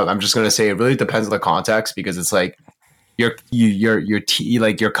grows me, I'm just gonna say it really depends on the context because it's like your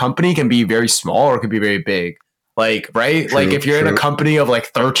company can be very small or it can be very big. Like right, True, like if you're in a company of like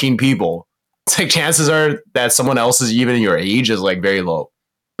 13 people. It's like chances are that someone else is even in your age is like very low.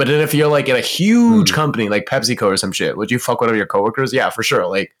 But then if you're like in a huge company like PepsiCo or some shit, would you fuck one of your coworkers? Yeah, for sure.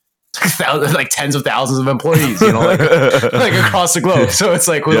 Like like tens of thousands of employees, like across the globe. So it's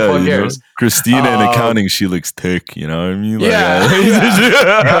like, who the fuck cares? Christina in accounting, she looks thick. You know what I mean? Like,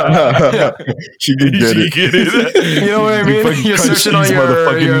 she can get it. You know what I mean? You're searching on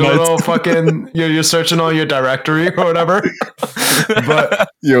your little fucking. You're searching on your directory or whatever. But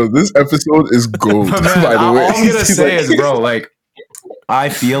yo, this episode is gold. Man, by the way, all I'm gonna say is, bro, like I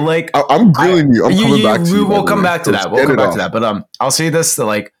feel like I'm grilling you. I'm coming back to you. We'll come back to that. We'll come back to that. But I'll say this: that,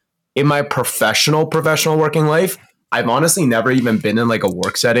 like in my professional working life, I've honestly never even been in like a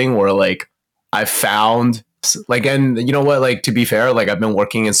work setting where like I found like, and you know what? Like to be fair, like I've been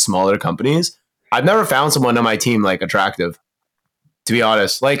working in smaller companies. I've never found someone on my team like attractive, to be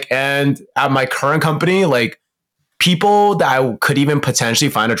honest. Like, and at my current company, like people that I could even potentially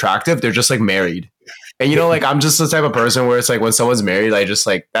find attractive, they're just like married. And you know, like I'm just the type of person where it's like when someone's married, I just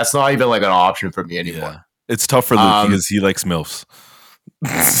like that's not even like an option for me anymore. Yeah. It's tough for Luke because he likes MILFs.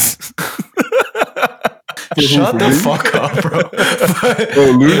 Shut the fuck up, bro.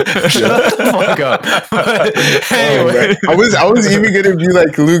 Oh, Luke. Shut the fuck up. But anyway, I was even gonna be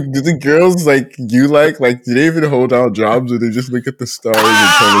like, Luke, do the girls like you like do they even hold down jobs or they just look at the stars and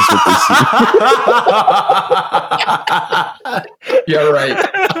tell us what they see? you're right.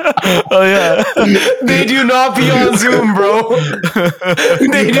 Oh yeah. They do not be on Zoom, bro.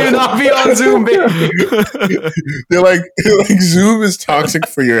 They do not be on Zoom, baby. They're like Zoom is toxic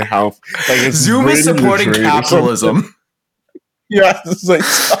for your health. Like it's Zoom is draining your supporting brain or something. capitalism. Yeah, it's like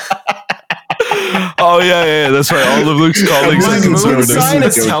Oh yeah. That's right. All of Luke's colleagues My are moon conservatives. sign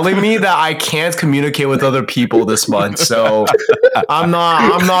is telling me that I can't communicate with other people this month, so I'm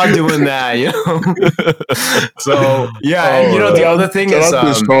not doing that, you know. So yeah, and you know the other thing shout is out to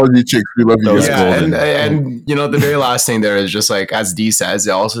astrology chicks. We love you That was guys. yeah, golden. and you know the very last thing there is just like as D says,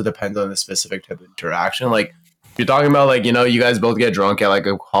 it also depends on the specific type of interaction. Like if you're talking about like, you know, you guys both get drunk at like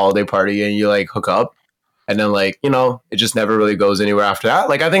a holiday party and you like hook up and then like, you know, it just never really goes anywhere after that.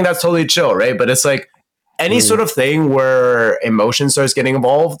 Like I think that's totally chill, right? But it's like any sort of thing where emotion starts getting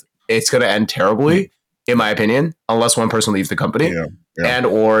involved, it's gonna end terribly, in my opinion, unless one person leaves the company. Yeah. And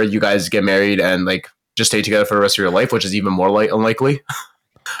or you guys get married and like just stay together for the rest of your life, which is even more unlikely.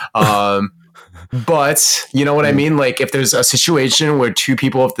 But you know what I mean? Like if there's a situation where two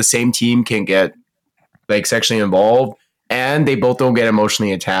people of the same team can get like sexually involved and they both don't get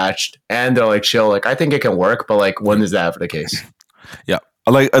emotionally attached and they're like chill, like I think it can work, but like when is that ever the case?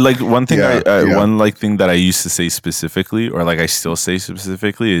 I like one thing Yeah. one like thing that I used to say specifically, or like I still say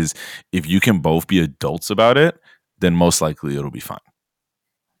specifically, is if you can both be adults about it, then most likely it'll be fine.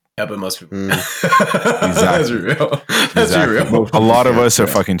 Yeah, but most people Mm. That's real. That's real. A lot of us are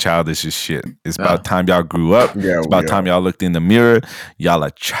Yeah. fucking childish as shit. It's Yeah. about time y'all grew up. Yeah, It's about we time y'all looked in the mirror. Y'all are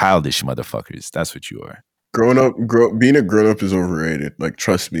childish motherfuckers. That's what you are. Being a grown up is overrated. Like,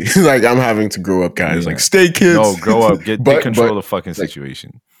 trust me. Like, I'm having to grow up, guys. Yeah. Like, stay kids. No, grow up. Get But- control but, of the fucking like-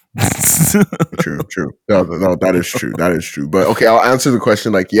 situation. True. No, that is true. That is true. But okay, I'll answer the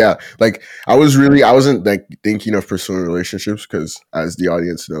question. Like, yeah, like I wasn't like thinking of pursuing relationships because, as the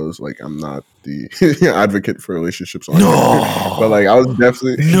audience knows, like I'm not the advocate for relationships. On No. but like I was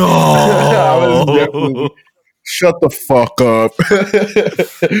definitely No. I was definitely shut the fuck up.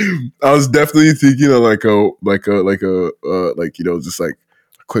 I was definitely thinking of like you know, just like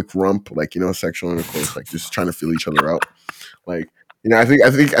a quick rump, like, you know, sexual intercourse, like just trying to feel each other out, like. You know, I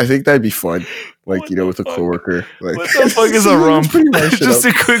think that'd be fun. Like, What you know, the with a fuck? coworker. Like, What the fuck is a rump? Just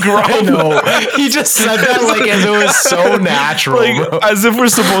a quick rump. I know. He just said that like as it was so natural. Like, bro. as if we're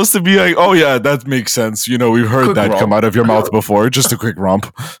supposed to be like, oh yeah, that makes sense. You know, we've heard Quick that rump. come out of your mouth before. Just a quick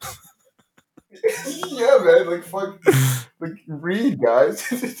rump. yeah, man. Like, fuck. Like, read, guys.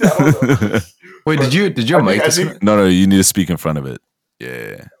 Wait, did you I mic think- this? No, you need to speak in front of it.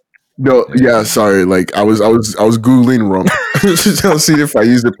 Yeah. No, yeah, sorry. Like, I was googling rump to see if I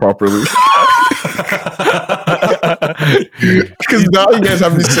used it properly. Because now you guys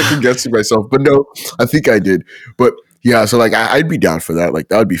have me second guessing myself. But no, I think I did. But yeah, so like I'd be down for that. Like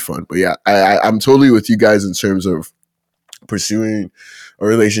that would be fun. But yeah, I'm totally with you guys in terms of pursuing a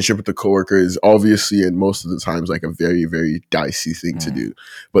relationship with a coworker is obviously and most of the times like a very, very dicey thing to do.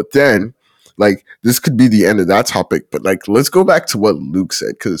 But then like this could be the end of that topic. But like let's go back to what Luke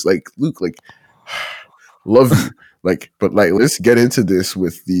said. Cause like Luke, like love you. Like, but like, let's get into this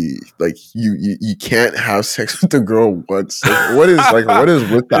with the like, you can't have sex with the girl once. Like, what is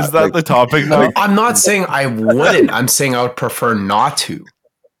with that? Is that Like, the topic now? like- I'm not saying I wouldn't. I'm saying I would prefer not to.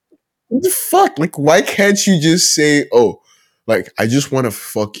 what the fuck? Like, why can't you just say, oh, like, I just want to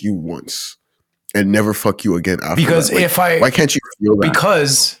fuck you once and never fuck you again after? Because that? Like, if I why can't you feel that?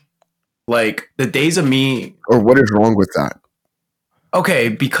 because like the days of me Or what is wrong with that? okay,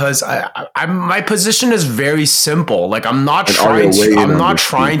 because I my position is very simple. Like I'm not And trying are you to weighing I'm on not this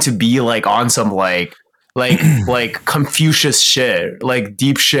trying to be like on some like Confucius shit, like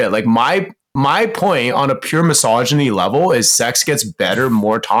deep shit. Like my point on a pure misogyny level is sex gets better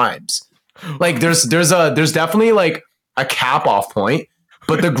more times. Like there's definitely like a cap off point,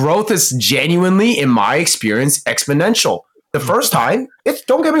 but the growth is genuinely, in my experience, exponential. The first time,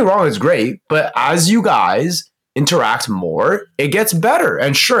 don't get me wrong, it's great, but as you guys interact more, it gets better.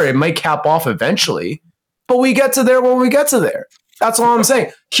 And sure, it might cap off eventually, but we get to there when we get to there. That's all I'm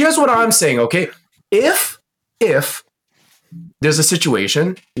saying. Here's what I'm saying, okay? If there's a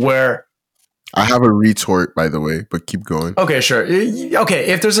situation where I have a retort, by the way, but keep going. okay, sure. Okay,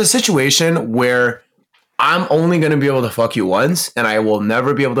 if there's a situation where I'm only going to be able to fuck you once and I will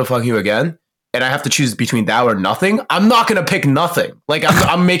never be able to fuck you again, and I have to choose between that or nothing, I'm not going to pick nothing. Like,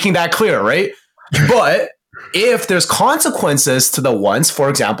 I'm making that clear, right? But if there's consequences to the once, for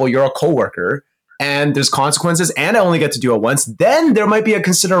example, you're a coworker and there's consequences and I only get to do it once, then there might be a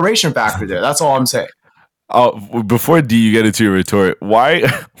consideration factor there. That's all I'm saying. Oh, before D, you get into your retort. Why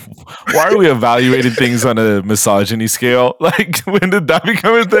are we evaluating things on a misogyny scale? Like, when did that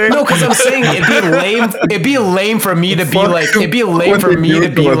become a thing? No, because I'm saying it'd be lame for me to be like, it'd be lame for me to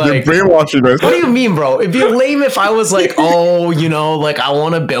be like, brainwashing us. what do you mean, bro? It'd be lame if I was like, oh, you know, like I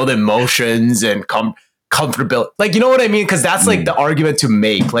want to build emotions and comfortability. Like, you know what I mean? Because that's like the argument to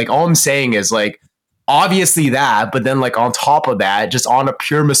make. Like, all I'm saying is like, obviously that, but then like on top of that, just on a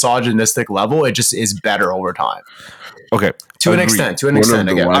pure misogynistic level, it just is better over time. Okay. To an extent,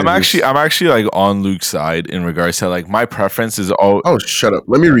 again. I'm actually like on Luke's side in regards to like my preference is all. Oh, shut up!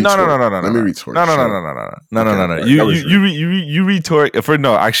 Let me retort. No. Let me retort. No. You retort.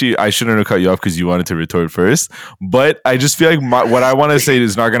 Actually, I shouldn't have cut you off because you wanted to retort first. But I just feel like what I want to say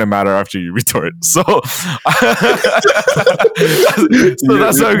is not going to matter after you retort. So, so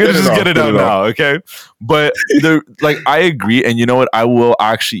that's why I'm going to just get it out now. Okay. But I agree, and you know what? I will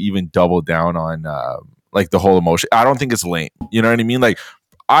actually even double down on. Like the whole emotion. I don't think it's lame. You know what I mean? Like,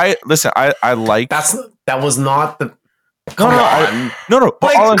 I like that was not the. No.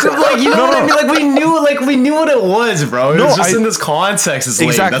 Like, you know what I mean? Like we knew what it was, bro. It was just in this context, it's lame.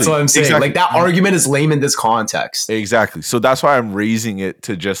 Exactly, that's what I'm saying. Exactly. Like that argument is lame in this context. Exactly. So that's why I'm raising it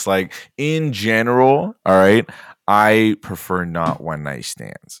to just like in general. All right. I prefer not one night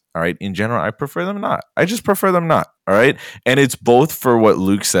stands. All right. In general, I prefer them not. I just prefer them not. All right. And it's both for what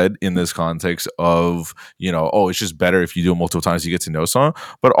Luke said in this context of, you know, oh, it's just better if you do it multiple times, you get to know someone.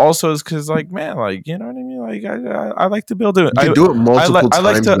 But also it's because, like, man, like, you know what I mean? Like, I like to build it. You can do it multiple times. I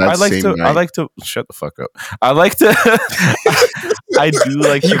like to shut the fuck up. I like to. I do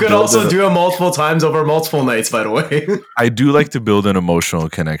like. You could also do it multiple times over multiple nights. By the way, I do like to build an emotional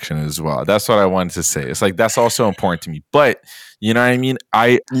connection as well. That's what I wanted to say. It's like that's also important to me. But you know what I mean?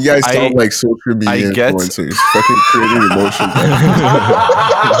 You guys sound like social media influencers, fucking creating emotion.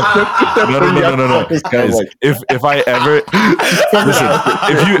 No. Guys, if I ever listen,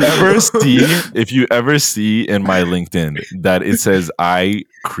 if you ever see in my LinkedIn that it says I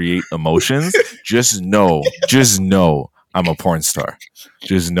create emotions, just know I'm a porn star.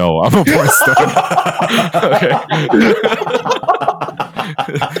 Just know I'm a porn star.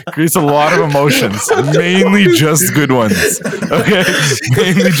 Creates a lot of emotions, mainly just good ones. Okay,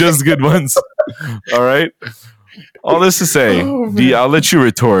 mainly just good ones. All right. All this to say, D, I'll let you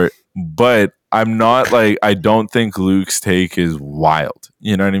retort, but I'm not like I don't think Luke's take is wild.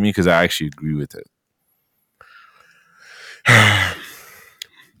 You know what I mean? Because I actually agree with it.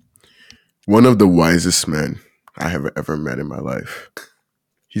 One of the wisest men I have ever met in my life.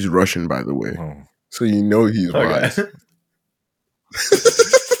 He's Russian, by the way. Oh. So you know he's wise.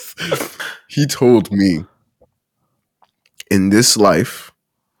 He told me, in this life,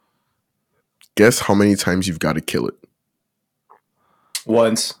 guess how many times you've got to kill it?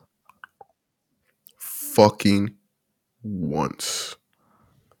 Once. Fucking once.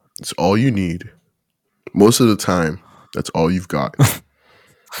 It's all you need. Most of the time, that's all you've got.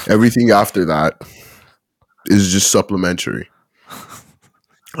 Everything after that is just supplementary.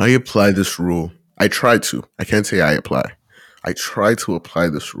 I apply this rule. I try to. I can't say I apply. I try to apply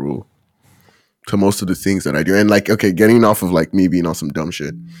this rule to most of the things that I do. And like, okay, getting off of like me being on some dumb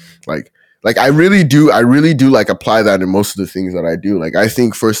shit. Like I really do like apply that in most of the things that I do. Like I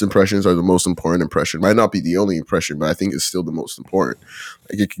think first impressions are the most important impression. Might not be the only impression, but I think it's still the most important.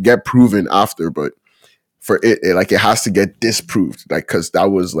 Like it can get proven after, but for it like it has to get disproved, like because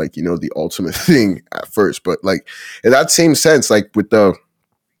that was like, you know, the ultimate thing at first. But like in that same sense, like with the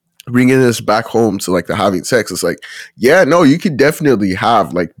bringing this back home to like the having sex, it's like, yeah, no, you could definitely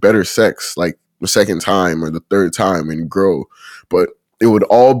have like better sex like the second time or the third time and grow, but it would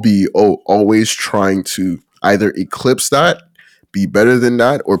all be always trying to either eclipse that, be better than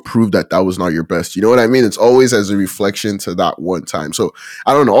that, or prove that that was not your best. You know what I mean? It's always as a reflection to that one time. So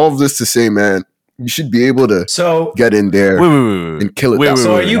I don't know, all of this to say, man, you should be able to get in there and kill it.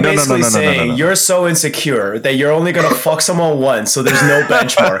 So are you basically saying you're so insecure that you're only going to fuck someone once, so the's no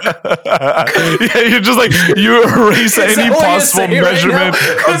benchmark? Yeah, you're just like, you erase any possible measurement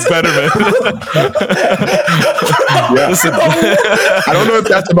of betterment. Yeah. Listen, I don't know if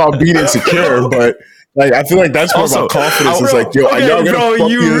that's about being insecure, but like I feel like that's more about confidence. It's like, yo, y'all gonna fuck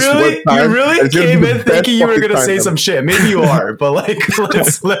you really came in thinking you were gonna say some shit. Maybe you are, but like,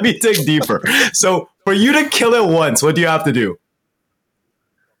 let me dig deeper. So for you to kill it once, what do you have to do?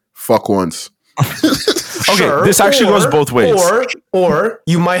 Fuck once. Okay, sure, this actually goes both ways. Or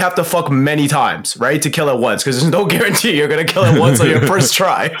you might have to fuck many times, right, to kill it once, because there's no guarantee you're gonna kill it once on your first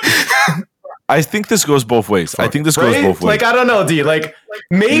try. I think this goes both ways. I think this goes Right? both ways. Like, I don't know, D. Like,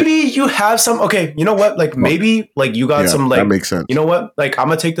 maybe you have some. Okay, you know what? Like, maybe like you got some. Like, that makes sense. you know what? Like, I'm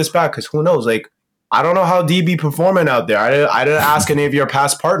gonna take this back because who knows? Like, I don't know how D be performing out there. I didn't ask any of your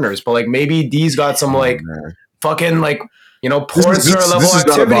past partners, but like maybe D's got some like fucking like porn star level this is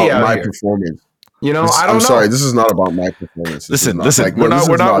not activity about out my here. performance. I don't know. I'm sorry. This is not about my performance. Listen. We're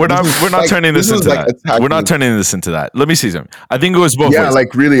not turning this into that. We're not turning this into that. Let me see something. I think it goes both ways. Yeah,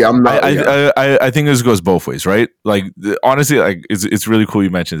 like really, I'm not. I think this goes both ways, right? Like honestly, like it's really cool you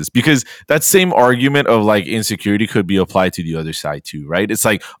mentioned this because that same argument of like insecurity could be applied to the other side too, right? It's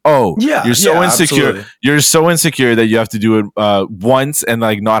like, oh, you're so insecure, absolutely. you're so insecure that you have to do it once and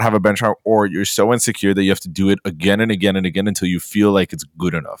like not have a benchmark, or you're so insecure that you have to do it again and again and again until you feel like it's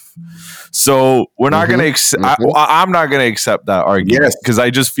good enough. So we're not gonna accept. I'm not gonna accept that argument because I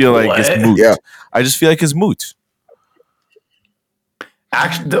just feel like it's moot. Yeah. I just feel like it's moot.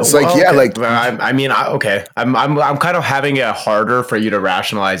 Actually, It's like, yeah, like- I mean, okay, I'm kind of having it harder for you to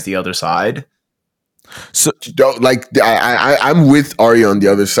rationalize the other side. So Don't like I'm with Arya on the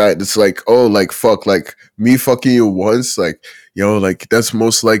other side. It's like, oh, like fuck, like me fucking you once, like like that's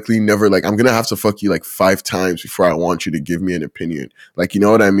most likely never like I'm gonna have to fuck you like 5 times before I want you to give me an opinion. Like, you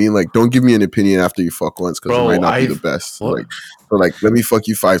know what I mean? Like, don't give me an opinion after you fuck once because it might not be the best. What? Like, so like let me fuck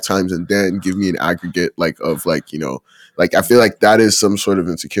you 5 times and then give me an aggregate like of like like I feel like that is some sort of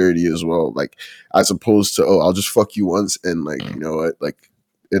insecurity as well. Like as opposed to I'll just fuck you once and like you know what like.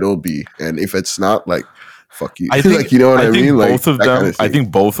 It'll be, and if it's not, like, fuck you. I think, like, you know what I mean? Like, both of that them. kind of I thing.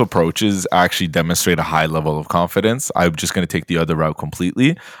 think both approaches actually demonstrate a high level of confidence. I'm just going to take the other route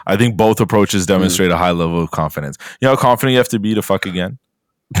completely. I think both approaches demonstrate a high level of confidence. You know how confident you have to be to fuck again.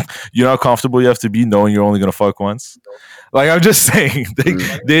 You know how comfortable you have to be knowing you're only going to fuck once. Like I'm just saying,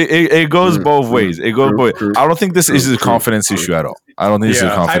 it goes both ways. It goes both ways. I don't think this is a confidence issue at all. I don't think this is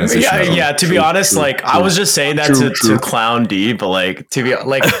a confidence issue. At all. Yeah. To be honest, like I was just saying that to clown D, but like to be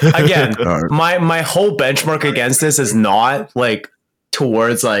like again, my whole benchmark against this is not like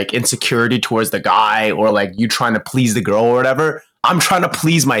towards like insecurity towards the guy or like you trying to please the girl or whatever. I'm trying to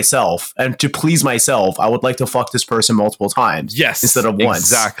please myself, and to please myself, I would like to fuck this person multiple times. Yes, instead of once.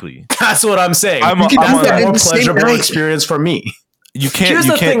 Exactly. That's what I'm saying. I'm that's a more pleasurable experience for me. You can't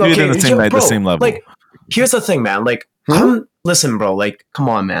do it in the same night, the same level. Like, here's the thing, man. Like, listen, bro. Like, come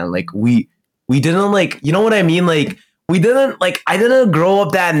on, man. Like, we didn't like, you know what I mean? Like, we didn't like. I didn't grow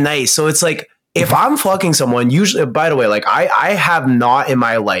up that nice, so it's like if I'm fucking someone, usually. By the way, like, I have not in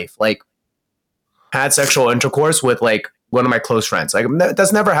my life like had sexual intercourse with like one of my close friends. Like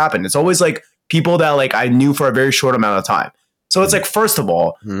that's never happened. It's always like people that like I knew for a very short amount of time. So it's like, first of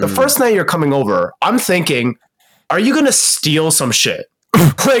all, the first night you're coming over, I'm thinking, are you going to steal some shit?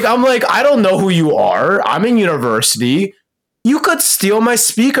 Like, I'm like, I don't know who you are. I'm in university. You could steal my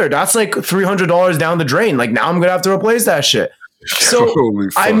speaker. That's like $300 down the drain. Like now I'm going to have to replace that shit. So,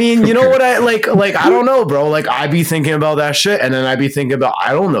 I mean, you know what I like, I don't know, bro. Like I'd be thinking about that shit. And then I'd be thinking about,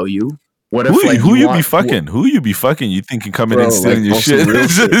 I don't know you. What if who you be fucking? Who you be fucking? You think you come in and stealing your shit? you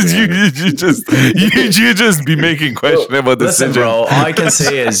just be making questionable decisions. Listen, bro. All I can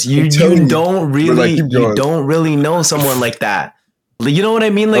say is you don't really know someone like that. You know what I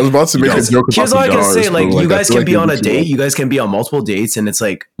mean? Like I was about to make a joke. Here's all I can say: like you guys can be on a date, you guys can be on multiple dates, and it's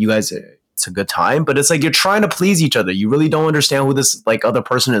like you guys, it's a good time. But it's like you're trying to please each other. You really don't understand who this like other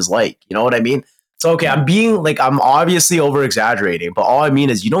person is like. You know what I mean? So, okay, I'm obviously over exaggerating, but all I mean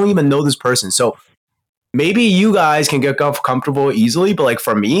is you don't even know this person. So maybe you guys can get comfortable easily, but like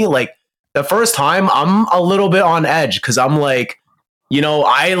for me, like the first time I'm a little bit on edge because I'm like,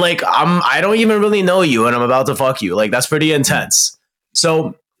 I don't even really know you and I'm about to fuck you. Like that's pretty intense.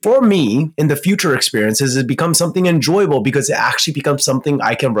 So for me, in the future experiences, it becomes something enjoyable because it actually becomes something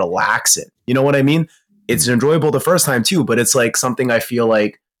I can relax in. You know what I mean? It's enjoyable the first time too, but it's like something I feel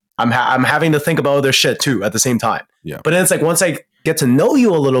like I'm having to think about other shit too at the same time. Yeah. But then it's like once I get to know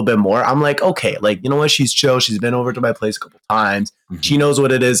you a little bit more, I'm like, okay, like, you know what? She's chill. She's been over to my place a couple times. Mm-hmm. She knows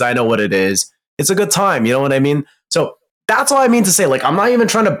what it is. I know what it is. It's a good time. You know what I mean? So that's all I mean to say. Like, I'm not even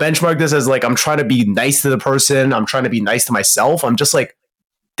trying to benchmark this as like, I'm trying to be nice to the person. I'm trying to be nice to myself. I'm just like,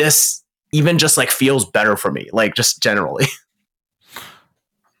 this even just like feels better for me. Like just generally.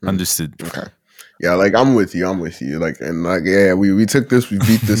 Understood. Okay. Yeah, like I'm with you. Like, and like, yeah, we took this, we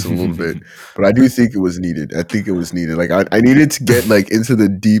beat this a little bit, but I do think it was needed. I think it was needed. Like, I needed to get like into the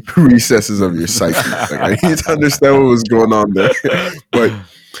deep recesses of your psyche. Like, I need to understand what was going on there. But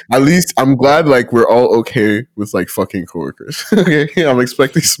at least I'm glad like we're all okay with like fucking coworkers. Okay, I'm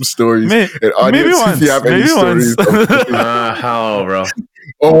expecting some stories. And audience, maybe once. If you have any stories, how, bro?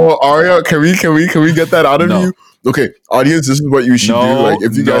 Oh, Arya, can we get that out of you? Okay, audience, this is what you should do. Like,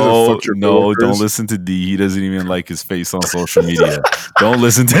 if you guys have fucked your don't coworkers, listen to D. He doesn't even like his face on social media. Don't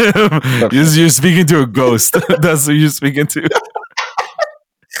listen to him. You're speaking to a ghost. That's what you're speaking to.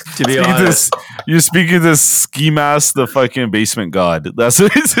 To be honest, You're speaking to Ski Mask, the fucking basement god. That's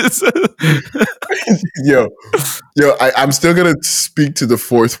what it is. yo, I'm still gonna speak to the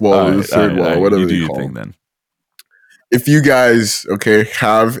fourth wall or the third wall, whatever you call it. Then. If you guys,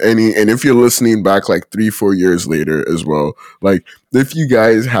 have any, and if you're listening back like 3-4 years later as well, like if you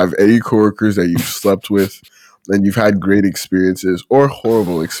guys have any coworkers that you've slept with and you've had great experiences or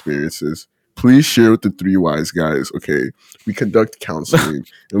horrible experiences, please share with the Three Wise Guys. Okay, we conduct counseling,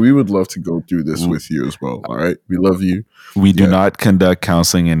 and we would love to go through this with you as well. All right, we love you. We do not conduct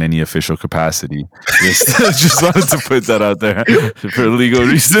counseling in any official capacity. Just wanted to put that out there for legal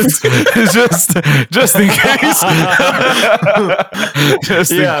reasons. just in case.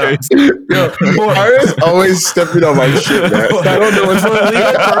 Just in case. Yo, Aria's always stepping on my shit, man. I don't know what's for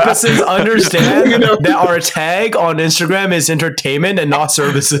legal purposes. Understand that our tag on Instagram is entertainment and not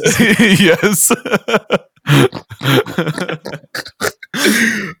services. Yes.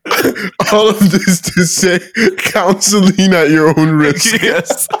 All of this to say counseling at your own risk.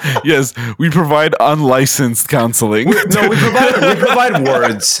 Yes. We provide unlicensed counseling. No, we provide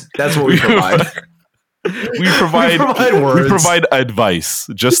words. That's what we provide. We provide words. We provide advice.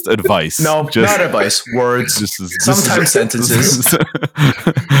 Just advice. No, not advice. Words. Sometimes sentences.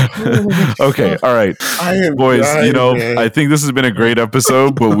 Okay, all right. Boys, man. I think this has been a great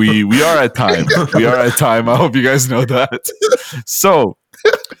episode, but we are at time. We are at time. I hope you guys know that. So,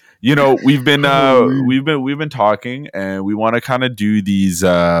 we've been talking, and we want to kind of do these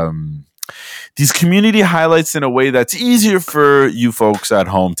community highlights in a way that's easier for you folks at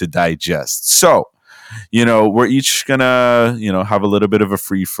home to digest. So, we're each gonna, have a little bit of a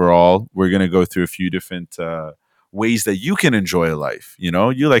free for all. We're gonna go through a few different ways that you can enjoy life.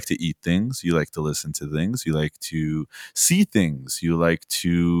 You like to eat things, you like to listen to things, you like to see things, you like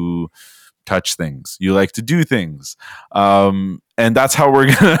to touch things, you like to do things, and that's how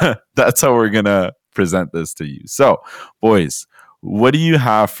we're gonna present this to you. So, boys, what do you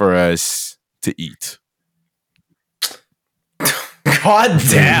have for us to eat? God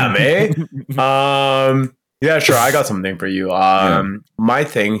damn, eh? Yeah, sure. I got something for you. My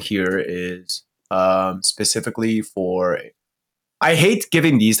thing here is specifically for. I hate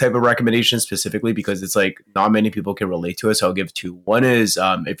giving these type of recommendations specifically because it's like not many people can relate to it. So I'll give two. One is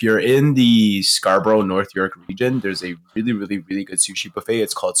if you're in the Scarborough, North York region, there's a really, really, really good sushi buffet.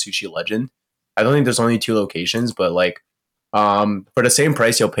 It's called Sushi Legend. I don't think there's only 2 locations, but like for the same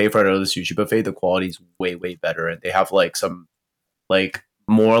price you'll pay for another sushi buffet, the quality is way, way better. And they have like some like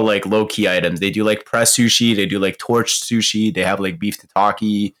more like low key items. They do like press sushi, they do like torch sushi, they have like beef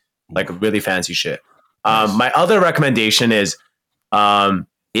tataki, like really fancy shit. My other recommendation is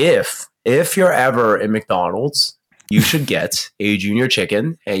if you're ever in McDonald's, you should get a junior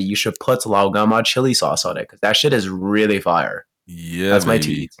chicken and you should put Laogama chili sauce on it because that shit is really fire. Yeah, that's baby. my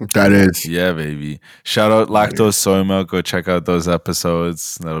tweet. That is, yeah, baby. Shout out Lactose Soy Milk. Go check out those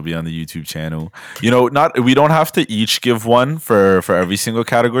episodes. That'll be on the YouTube channel. We don't have to each give one for every single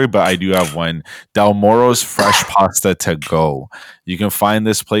category, but I do have one. Del Moro's Fresh Pasta to Go. You can find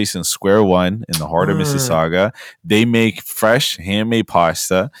this place in Square One in the heart of Mississauga. They make fresh handmade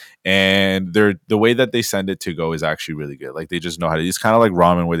pasta, and the way that they send it to go is actually really good. Like they just know how to. It's kind of like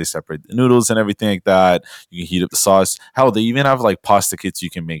ramen where they separate the noodles and everything like that. You can heat up the sauce. Hell, they even have like pasta kits you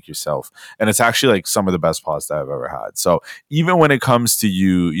can make yourself, and it's actually like some of the best pasta I've ever had. So even when it comes to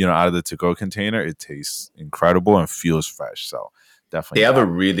you out of the to-go container, it tastes incredible and feels fresh. So definitely, they have a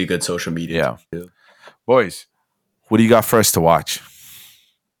really good social media. Yeah, too. Boys, what do you got for us to watch?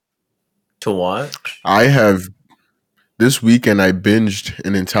 To watch? I have this weekend. I binged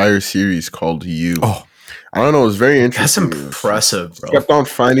an entire series called You. Oh, I don't know. It was very interesting. That's impressive, bro. Kept on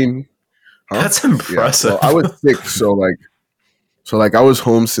finding. Huh? That's impressive. Yeah, well, I was sick, so I was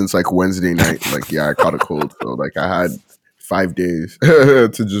home since like Wednesday night. Like, I caught a cold, so like I had 5 days to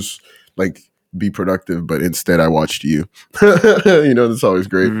just like be productive, but instead I watched You. That's always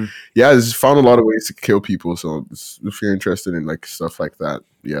great. Mm-hmm. Yeah, I just found a lot of ways to kill people. So if you're interested in like stuff like that,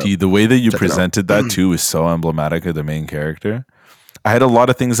 yeah. The way that you presented that too is so emblematic of the main character. I had a lot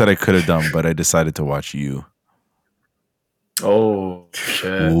of things that I could have done, but I decided to watch You. Oh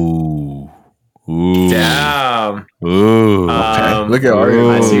shit! Ooh. Damn. Ooh. Okay. Look at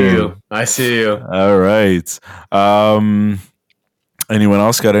Aria. I see you. All right. Anyone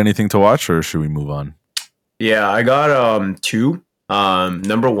else got anything to watch, or should we move on? Yeah, I got 2.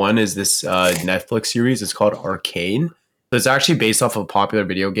 Number 1 is this Netflix series. It's called Arcane. So it's actually based off of a popular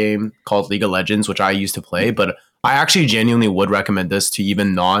video game called League of Legends, which I used to play, but I actually genuinely would recommend this to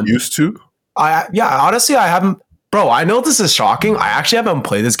even non. Used to? Honestly, I haven't. Bro, I know this is shocking. I actually haven't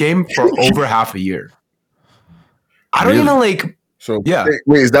played this game for over half a year. I don't Really? even like. So Yeah.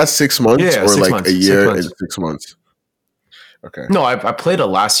 wait, is that 6 months Yeah, or 6 like months, a 6 year months. and 6 months? Okay. No, I played it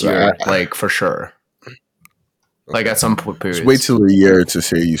last Right. year, like for sure. Like at some period. Just wait till a year to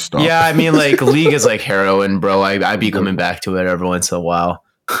say you stop. Yeah, I mean, like League is like heroin, bro. I'd be coming back to it every once in a while.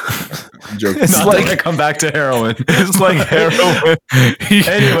 Joking. It's Not like- that I come back to heroin. It's like heroin.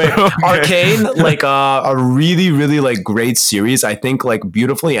 Anyway, Okay. Arcane, like a really, really like great series. I think like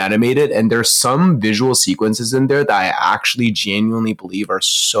beautifully animated, and there's some visual sequences in there that I actually genuinely believe are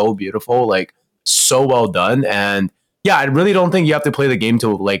so beautiful, like so well done. And yeah, I really don't think you have to play the game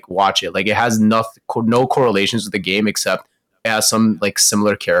to like watch it. Like it has no correlations with the game except it has some like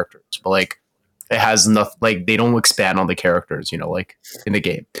similar characters, but like it has nothing. Like they don't expand on the characters, you know, like in the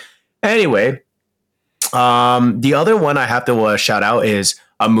game. Anyway. The other one I have to shout out is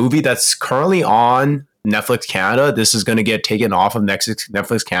a movie that's currently on Netflix Canada. This is going to get taken off of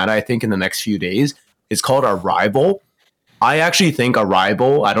Netflix Canada, I think, in the next few days. It's called Arrival. I actually think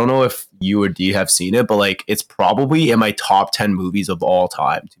Arrival, I don't know if you or D have seen it, but like it's probably in my top 10 movies of all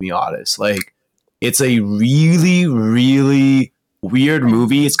time, to be honest. Like it's a really, really weird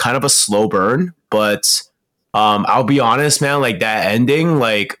movie. It's kind of a slow burn, but I'll be honest, man, like that ending,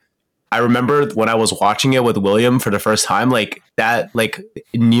 like I remember when I was watching it with William for the first time, like that like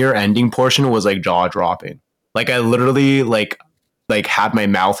near ending portion was like jaw dropping. Like I literally like had my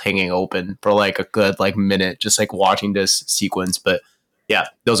mouth hanging open for like a good like minute just like watching this sequence. But yeah,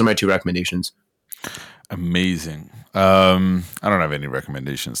 those are my two recommendations. Amazing. I don't have any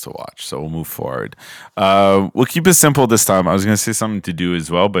recommendations to watch, so we'll move forward. We'll keep it simple this time. I was going to say something to do as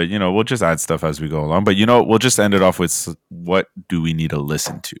well, but you know, we'll just add stuff as we go along. But you know, we'll just end it off with what do we need to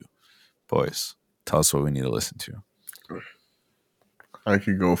listen to? Boys, tell us what we need to listen to. I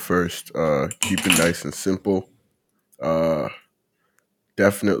could go first. Keep it nice and simple.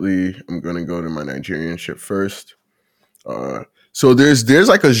 Definitely, I'm gonna go to my Nigerian shit first. So there's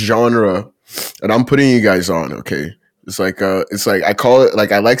like a genre that I'm putting you guys on. Okay, it's like I call it,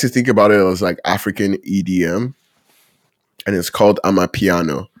 like I like to think about it as like African EDM, and it's called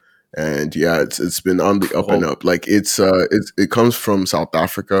Amapiano. And yeah, it's been on the up and up. Like it comes from South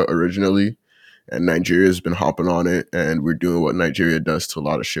Africa originally, and Nigeria's been hopping on it, and we're doing what Nigeria does to a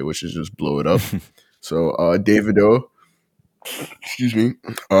lot of shit, which is just blow it up. So Davido, excuse me,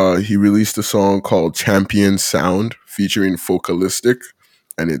 he released a song called Champion Sound featuring Focalistic,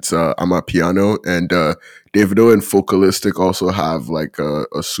 and it's Amapiano. And Davido and Focalistic also have like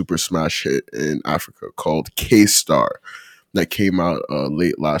a super smash hit in Africa called K-Star that came out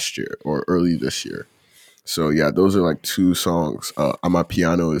late last year or early this year. So yeah, those are like two songs.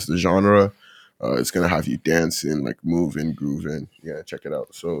 Amapiano is the genre. It's gonna have you dancing, like moving, grooving. Yeah, check it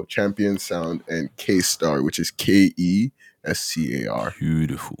out. So Champion Sound and K-Star, which is Kestar.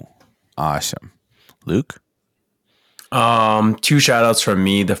 Beautiful. Awesome. Luke? Two shout outs from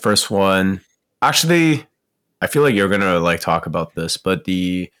me. The first one, actually, I feel like you're gonna like talk about this, but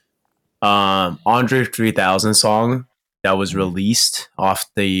the Andre 3000 song that was released off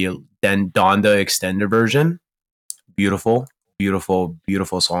the Donda extended version. Beautiful, beautiful,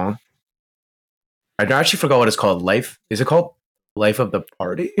 beautiful song. I actually forgot what it's called. Life? Is it called Life of the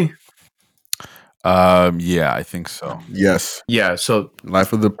Party? Yeah, I think so. Yes. Yeah, so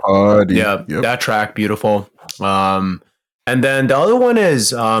Life of the Party. yeah, Yep. that track, beautiful. And then the other one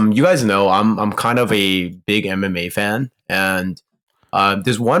is you guys know I'm kind of a big MMA fan, and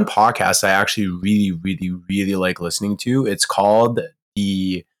there's one podcast I actually really, really, really like listening to. It's called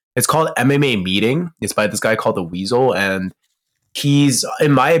MMA Meeting. It's by this guy called The Weasel, and he's,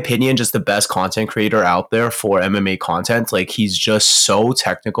 in my opinion, just the best content creator out there for MMA content. Like he's just so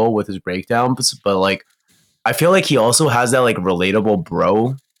technical with his breakdowns, but like I feel like he also has that like relatable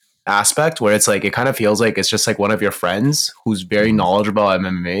bro aspect where it's like it kind of feels like it's just like one of your friends who's very knowledgeable about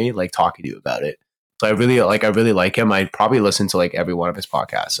MMA, like talking to you about it. So I really like him. I probably listen to like every one of his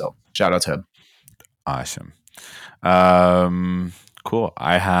podcasts. So shout out to him. Awesome. Cool.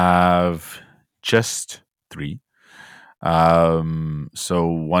 I have just 3. So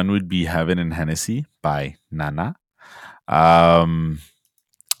one would be Heaven and Hennessy by Nana.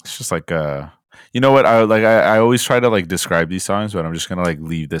 It's just like You know what? I always try to like describe these songs, but I'm just gonna like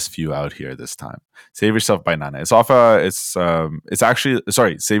leave this few out here this time. Save Yourself by Nana. It's off it's actually,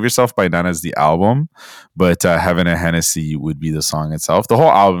 sorry, Save Yourself by Nana is the album, but Heaven and Hennessy would be the song itself. The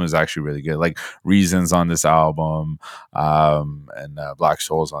whole album is actually really good. Like Reasons on this album, and Black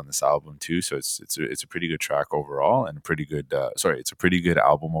Souls on this album too. So it's a pretty good track overall, and a pretty good it's a pretty good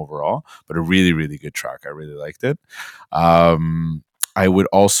album overall, but a really, really good track. I really liked it. I would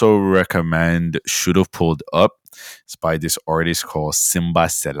also recommend Should Have Pulled Up. It's by this artist called Simba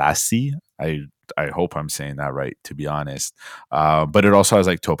Selassie. I hope I'm saying that right, to be honest. But it also has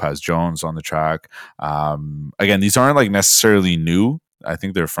like Topaz Jones on the track. Again, these aren't like necessarily new. I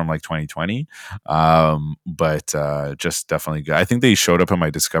think they're from like 2020, but just definitely good. I think they showed up in my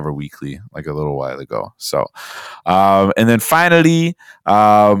Discover Weekly like a little while ago. So, and then finally,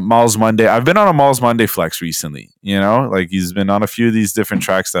 Miles Monday. I've been on a Miles Monday flex recently. You know, like he's been on a few of these different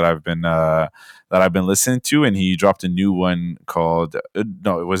tracks that I've been listening to, and he dropped a new one called.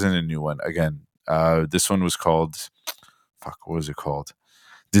 No, it wasn't a new one. Again, this one was called. Fuck, what was it called?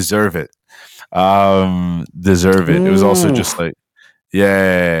 Deserve It. Deserve It. It was also just like.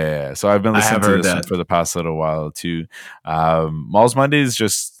 Yeah. So I've been listening to this one for the past little while too. Miles Monday is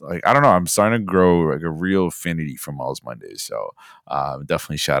just like, I don't know, I'm starting to grow like a real affinity for Miles Monday. So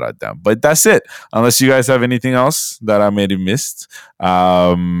definitely shout out them. But that's it. Unless you guys have anything else that I may have missed.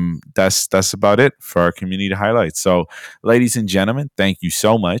 That's about it for our community highlights. So ladies and gentlemen, thank you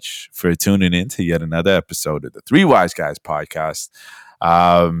so much for tuning in to yet another episode of the Three Wise Guys podcast.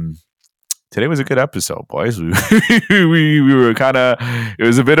 Today was a good episode, boys. We were kind of, it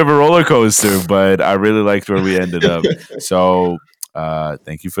was a bit of a roller coaster, but I really liked where we ended up. So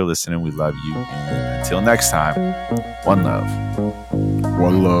thank you for listening. We love you. And until next time, one love.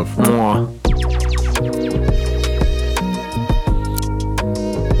 One love. Mwah.